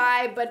edgy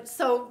vibe, but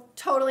so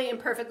totally and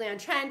perfectly on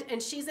trend.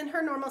 And she's in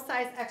her normal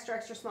size, extra,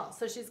 extra small.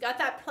 So she's got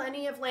that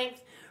plenty of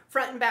length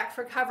front and back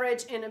for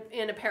coverage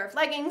in a pair of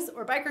leggings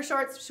or biker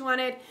shorts if she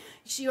wanted.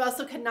 She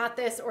also could knot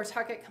this or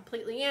tuck it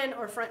completely in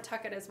or front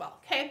tuck it as well,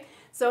 okay?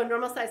 So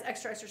normal size,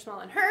 extra, extra small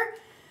on her.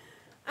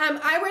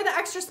 I wear the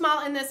extra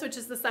small in this, which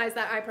is the size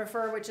that I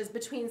prefer, which is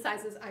between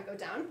sizes I go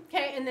down,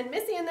 okay? And then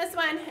Missy in this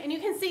one, and you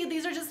can see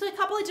these are just a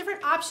couple of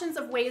different options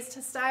of ways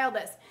to style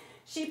this.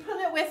 She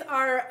put it with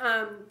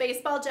our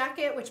baseball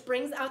jacket, which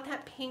brings out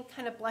that pink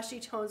kind of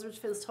blushy tones, which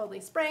feels totally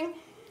spring.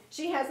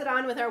 She has it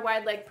on with our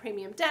wide leg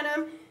premium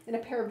denim and a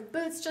pair of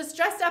boots, just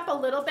dressed up a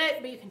little bit,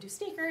 but you can do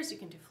sneakers, you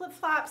can do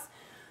flip-flops.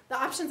 The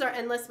options are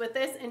endless with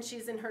this, and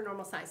she's in her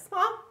normal size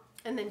small.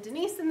 And then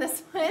Denise in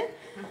this one.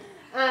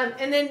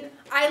 And then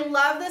I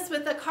love this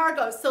with the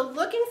cargo. So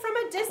looking from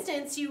a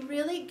distance, you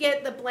really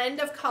get the blend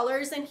of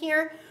colors in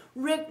here.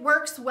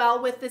 Works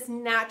well with this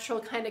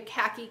natural kind of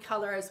khaki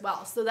color as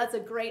well. So that's a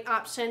great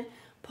option.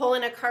 Pull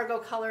in a cargo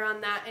color on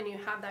that, and you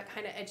have that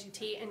kind of edgy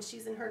tee, and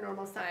she's in her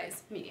normal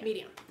size,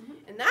 medium.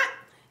 And that,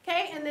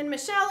 okay, and then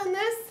Michelle in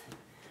this,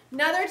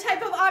 another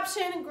type of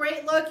option,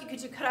 great look. You could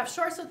do cut-off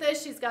shorts with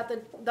this. She's got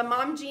the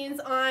mom jeans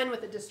on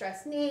with a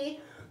distressed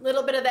knee,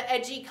 little bit of the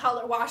edgy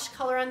color, wash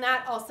color on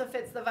that, also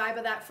fits the vibe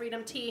of that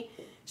Freedom tee.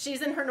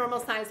 She's in her normal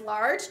size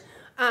large.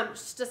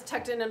 She's just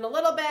tucked in a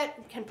little bit,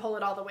 can pull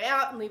it all the way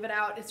out and leave it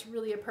out. It's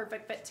really a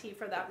perfect fit tee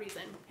for that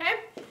reason, okay?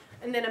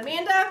 And then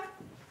Amanda's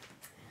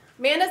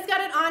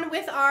got it on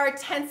with our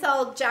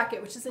tencel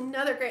jacket, which is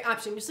another great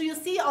option. So you'll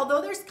see,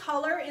 although there's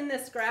color in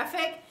this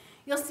graphic,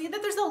 you'll see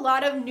that there's a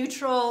lot of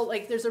neutral,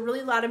 like there's a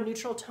really lot of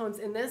neutral tones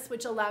in this,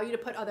 which allow you to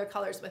put other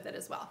colors with it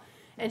as well.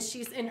 And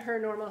she's in her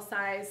normal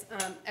size,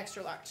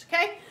 extra large,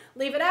 okay?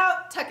 Leave it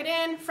out, tuck it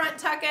in, front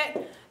tuck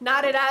it,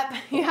 knot it up.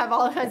 You have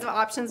all kinds of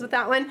options with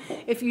that one.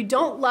 If you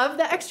don't love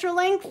the extra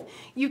length,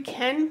 you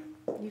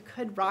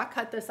could raw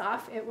cut this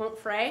off. It won't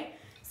fray.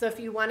 So if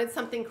you wanted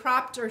something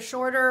cropped or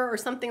shorter or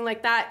something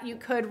like that, you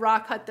could raw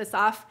cut this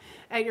off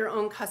at your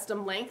own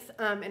custom length,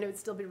 and it would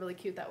still be really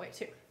cute that way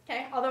too,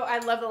 okay? Although I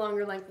love the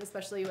longer length,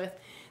 especially with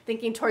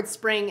thinking towards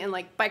spring and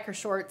like biker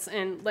shorts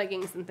and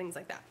leggings and things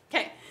like that.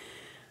 Okay,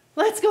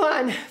 let's go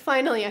on.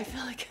 Finally, I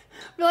feel like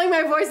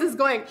my voice is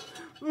going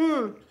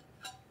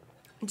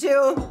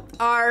to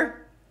our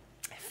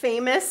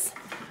famous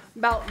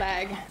belt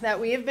bag that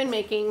we have been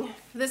making.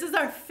 This is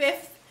our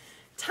 5th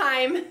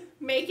time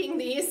making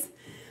these.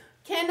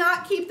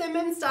 Cannot keep them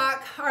in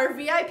stock. Our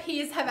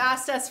VIPs have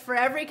asked us for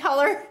every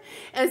color,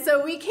 and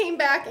so we came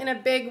back in a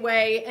big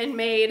way and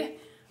made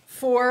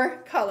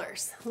 4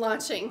 colors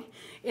launching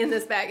in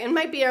this bag. It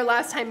might be our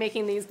last time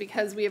making these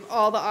because we have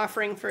all the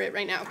offering for it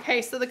right now.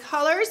 Okay, so the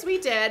colors we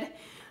did,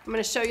 I'm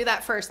gonna show you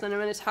that first, then I'm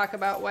gonna talk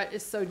about what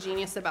is so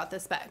genius about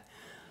this bag.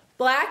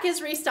 Black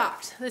is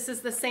restocked. This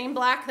is the same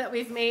black that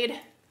we've made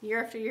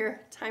year after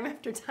year, time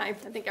after time.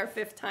 I think our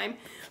 4th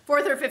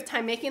or 5th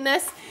time making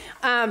this.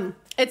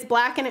 It's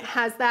black and it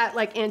has that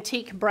like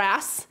antique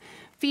brass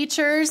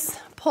features,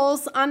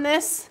 pulls on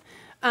this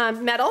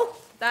metal.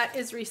 That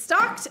is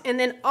restocked. And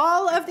then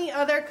all of the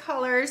other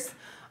colors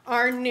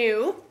are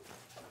new.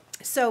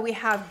 So we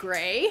have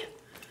gray,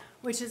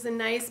 which is a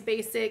nice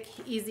basic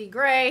easy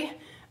gray.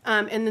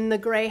 And then the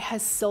gray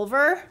has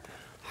silver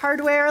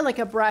hardware, like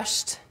a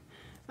brushed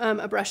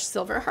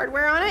silver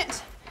hardware on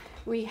it.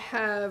 We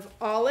have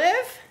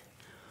olive,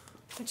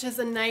 which is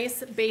a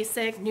nice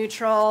basic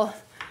neutral.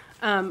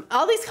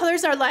 All these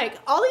colors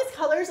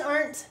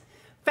aren't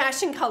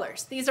fashion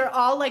colors. These are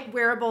all like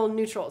wearable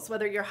neutrals,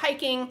 whether you're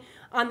hiking,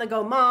 on the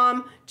go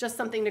mom, just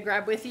something to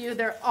grab with you.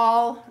 They're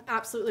all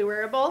absolutely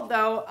wearable,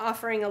 though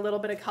offering a little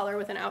bit of color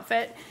with an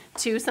outfit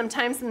too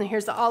sometimes. And then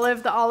here's the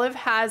olive. The olive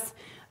has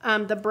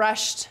the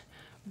brushed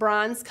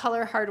bronze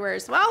color hardware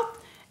as well.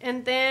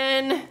 And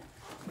then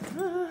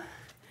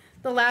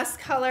the last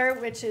color,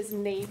 which is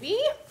navy.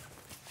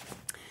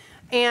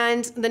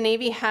 And the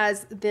navy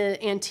has the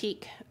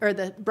antique or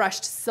the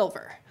brushed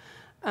silver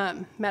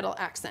metal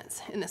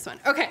accents in this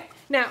one. Okay,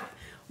 now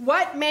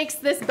what makes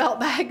this belt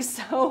bag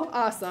so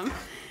awesome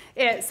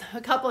is a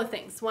couple of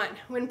things. One,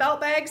 when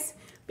belt bags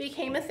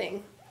became a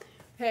thing,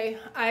 okay,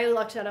 I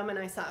looked at them and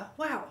I saw,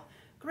 wow,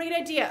 great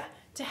idea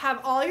to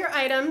have all your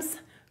items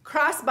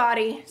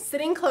crossbody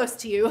sitting close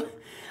to you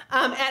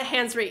at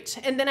hand's reach.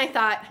 And then I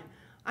thought,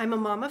 I'm a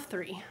mom of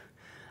 3.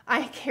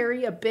 I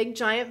carry a big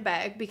giant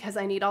bag because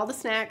I need all the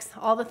snacks,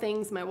 all the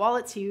things. My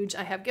wallet's huge.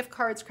 I have gift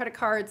cards, credit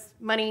cards,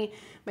 money.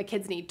 My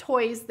kids need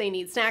toys. They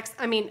need snacks.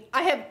 I mean,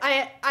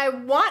 I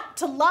want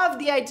to love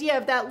the idea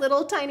of that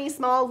little tiny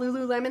small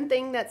Lululemon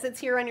thing that sits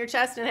here on your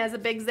chest and has a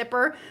big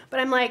zipper. But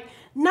I'm like,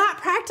 not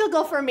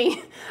practical for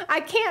me.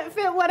 I can't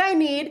fit what I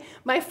need.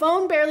 My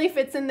phone barely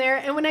fits in there.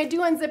 And when I do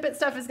unzip it,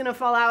 stuff is going to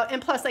fall out.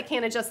 And plus I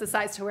can't adjust the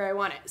size to where I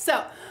want it.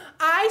 So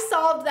I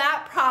solved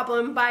that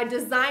problem by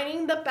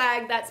designing the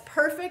bag that's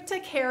perfect to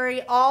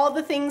carry all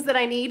the things that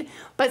I need,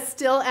 but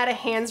still at a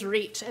hand's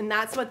reach. And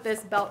that's what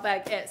this belt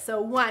bag is.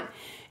 So one,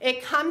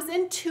 it comes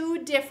in 2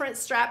 different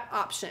strap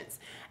options.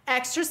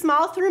 Extra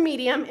small through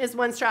medium is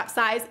one strap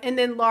size, and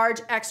then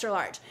large, extra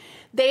large.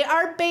 They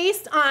are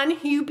based on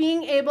you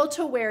being able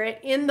to wear it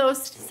in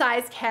those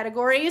size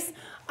categories,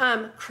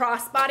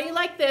 crossbody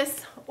like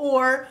this,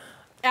 or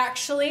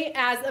actually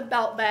as a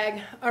belt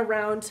bag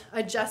around,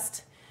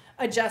 adjust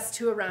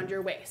to around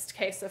your waist.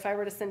 Okay, so if I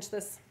were to cinch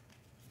this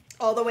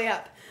all the way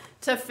up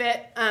to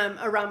fit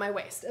around my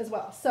waist as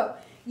well. So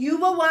you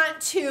will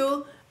want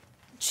to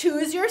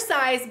choose your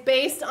size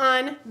based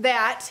on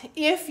that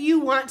if you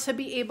want to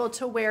be able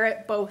to wear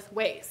it both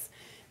ways.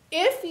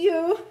 If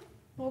you,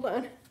 hold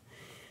on,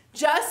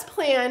 just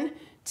plan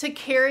to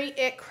carry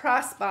it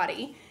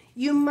crossbody,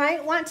 you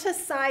might want to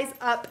size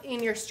up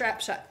in your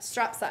strap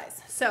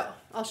size. So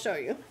I'll show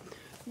you.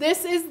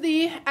 This is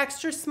the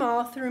extra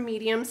small through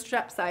medium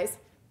strap size.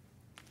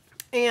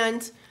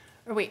 And,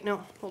 or wait,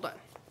 no, hold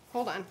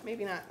on,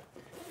 maybe not.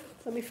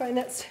 Let me find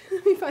that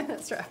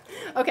strap.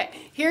 Okay,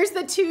 here's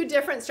the 2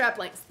 different strap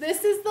lengths.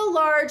 This is the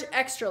large,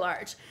 extra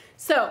large.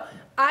 So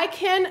I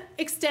can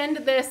extend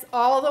this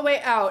all the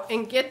way out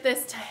and get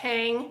this to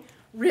hang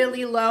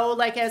really low,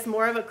 like as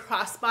more of a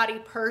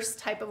crossbody purse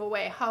type of a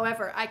way.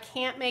 However, I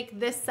can't make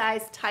this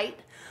size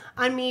tight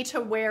on me to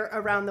wear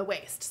around the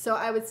waist. So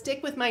I would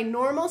stick with my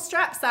normal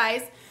strap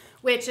size,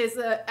 which is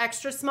an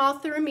extra small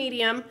through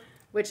medium,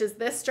 which is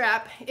this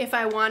strap, if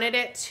I wanted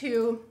it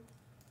to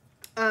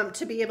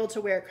be able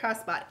to wear it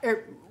crossbody,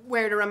 or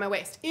wear it around my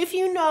waist. If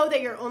you know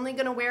that you're only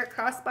gonna wear it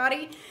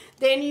crossbody,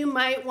 then you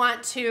might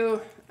want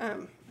to, I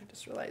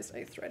just realized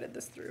I threaded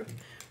this through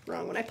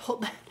wrong when I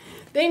pulled that.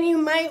 Then you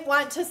might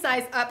want to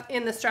size up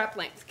in the strap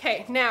length.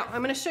 Okay, now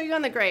I'm gonna show you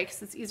on the gray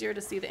because it's easier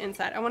to see the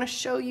inside. I wanna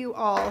show you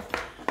all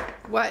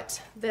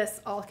what this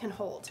all can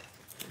hold.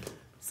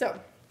 So,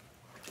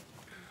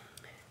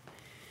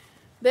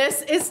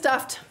 this is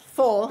stuffed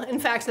full. In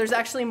fact, there's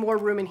actually more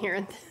room in here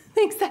and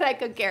things that I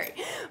could carry.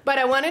 But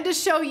I wanted to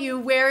show you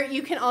where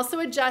you can also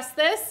adjust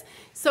this.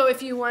 So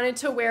if you wanted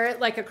to wear it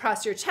like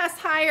across your chest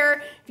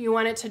higher, if you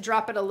wanted to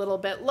drop it a little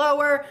bit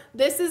lower,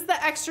 this is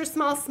the extra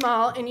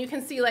small, and you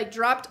can see like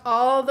dropped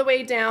all the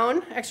way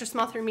down, extra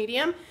small through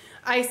medium.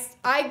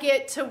 I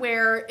get to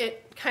where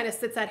it kind of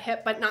sits at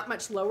hip, but not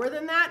much lower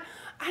than that.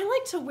 I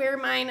like to wear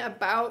mine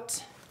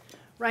about,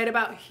 right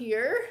about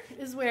here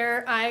is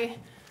where I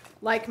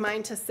like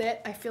mine to sit.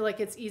 I feel like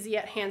it's easy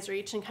at hand's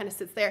reach and kind of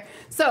sits there.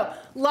 So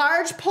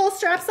large pull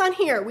straps on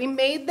here. We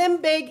made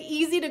them big,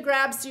 easy to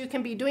grab, so you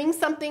can be doing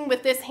something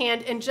with this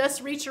hand and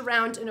just reach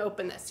around and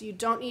open this. You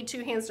don't need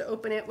two hands to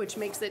open it, which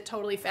makes it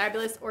totally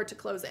fabulous, or to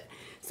close it.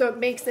 So it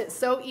makes it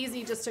so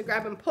easy just to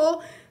grab and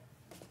pull.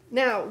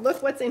 Now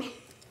look what's in here.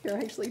 I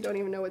actually don't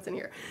even know what's in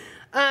here.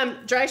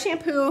 Dry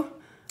shampoo,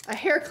 a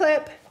hair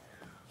clip,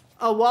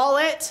 a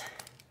wallet,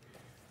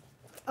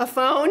 a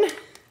phone,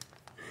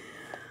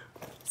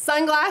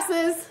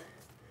 sunglasses,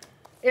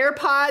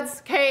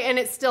 AirPods, okay, and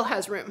it still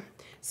has room.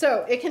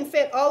 So it can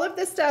fit all of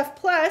this stuff,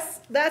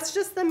 plus that's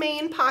just the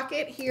main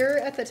pocket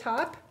here at the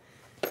top.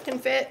 Can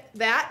fit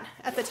that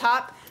at the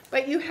top,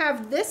 but you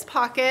have this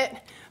pocket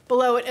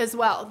below it as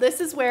well.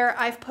 This is where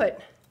I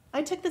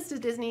took this to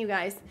Disney, you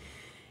guys,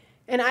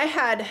 and I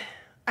had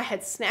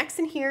snacks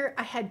in here.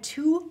 I had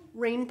 2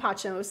 rain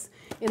ponchos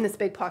in this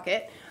big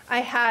pocket. I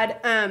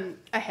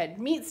had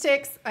meat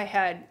sticks. I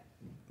had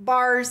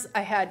bars.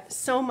 I had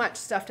so much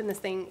stuffed in this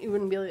thing.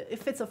 It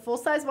fits a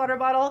full-size water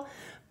bottle.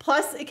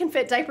 Plus, it can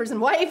fit diapers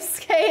and wipes.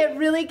 Okay, it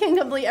really can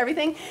complete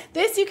everything.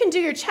 This, you can do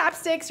your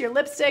chapsticks, your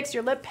lipsticks,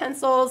 your lip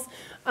pencils,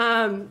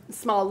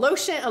 small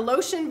lotion. A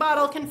lotion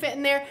bottle can fit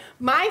in there.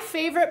 My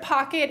favorite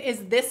pocket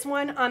is this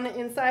one on the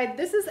inside.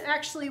 This is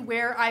actually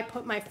where I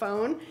put my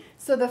phone.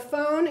 So the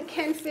phone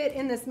can fit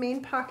in this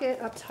main pocket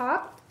up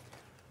top.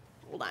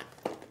 Hold on.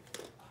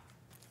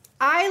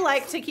 I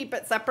like to keep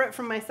it separate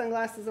from my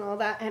sunglasses and all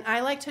that, and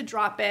I like to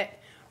drop it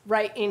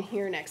right in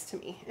here next to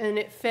me, and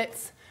it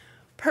fits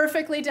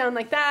perfectly down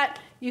like that.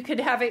 You could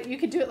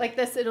do it like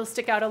this. It'll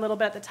stick out a little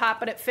bit at the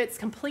top, but it fits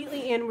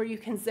completely in where you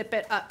can zip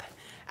it up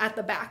at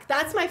the back.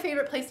 That's my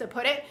favorite place to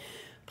put it.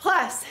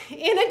 Plus,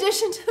 in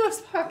addition to those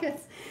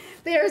pockets,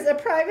 there's a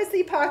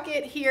privacy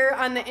pocket here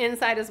on the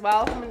inside as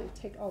well. I'm gonna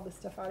take all this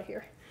stuff out of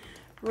here.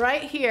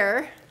 Right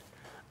here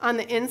on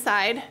the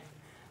inside,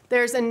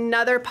 there's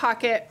another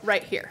pocket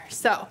right here.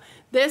 So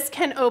this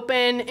can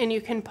open and you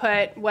can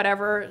put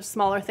whatever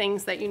smaller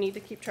things that you need to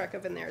keep track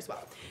of in there as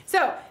well.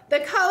 So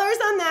the colors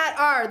on that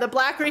are the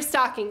black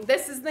restocking.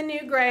 This is the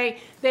new gray.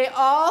 They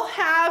all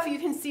have, you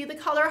can see the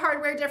color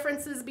hardware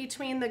differences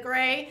between the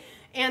gray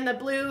and the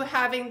blue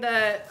having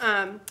the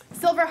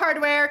silver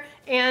hardware,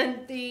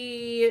 and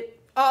the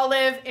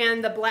olive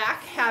and the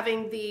black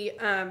having the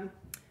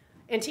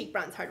antique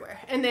bronze hardware.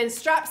 And then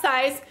strap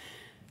size,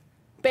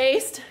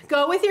 based,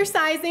 go with your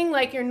sizing,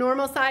 like your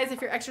normal size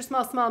if you're extra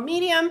small, small,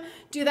 medium.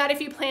 Do that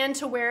if you plan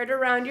to wear it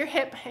around your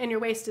hip and your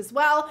waist as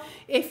well.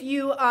 If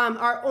you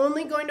are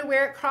only going to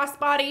wear it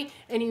crossbody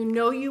and you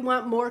know you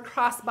want more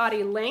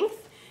crossbody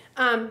length,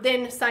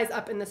 then size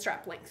up in the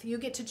strap length. You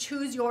get to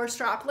choose your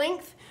strap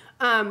length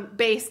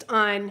based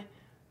on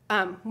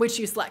which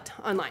you select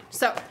online.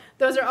 So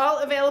those are all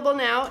available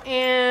now,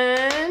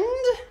 and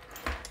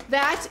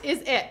that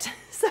is it.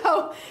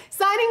 So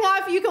signing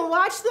off, you can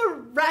watch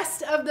the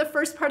rest of the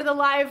first part of the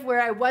live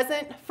where I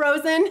wasn't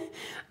frozen.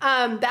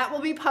 That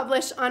will be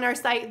published on our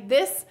site.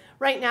 This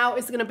right now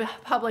is going to be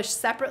published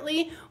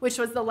separately, which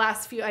was the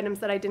last few items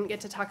that I didn't get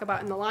to talk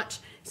about in the launch.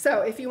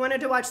 So if you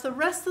wanted to watch the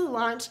rest of the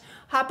launch,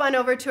 hop on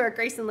over to our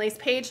Grace and Lace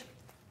page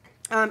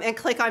and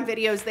click on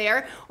videos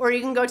there, or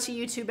you can go to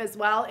YouTube as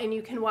well and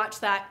you can watch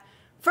that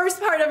first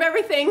part of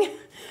everything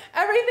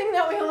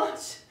that we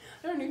launched.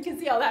 I don't know if you can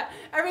see all that.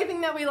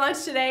 Everything that we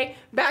launched today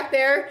back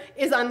there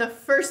is on the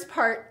first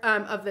part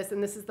of this,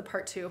 and this is the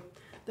part 2,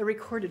 the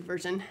recorded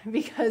version,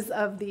 because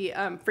of the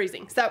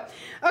freezing. So,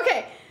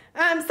 okay,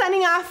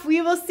 signing off.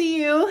 We will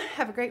see you.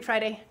 Have a great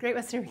Friday, great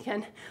rest of your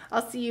weekend.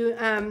 I'll see you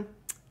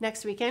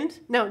next weekend.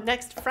 No,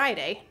 next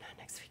Friday. Not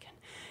next weekend.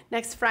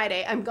 Next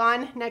Friday. I'm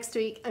gone next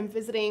week. I'm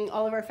visiting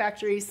all of our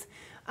factories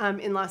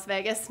in Las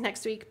Vegas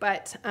next week,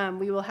 but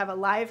we will have a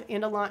live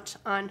and a launch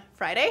on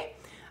Friday.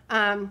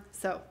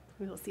 So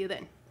we will see you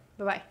then.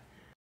 Bye-bye.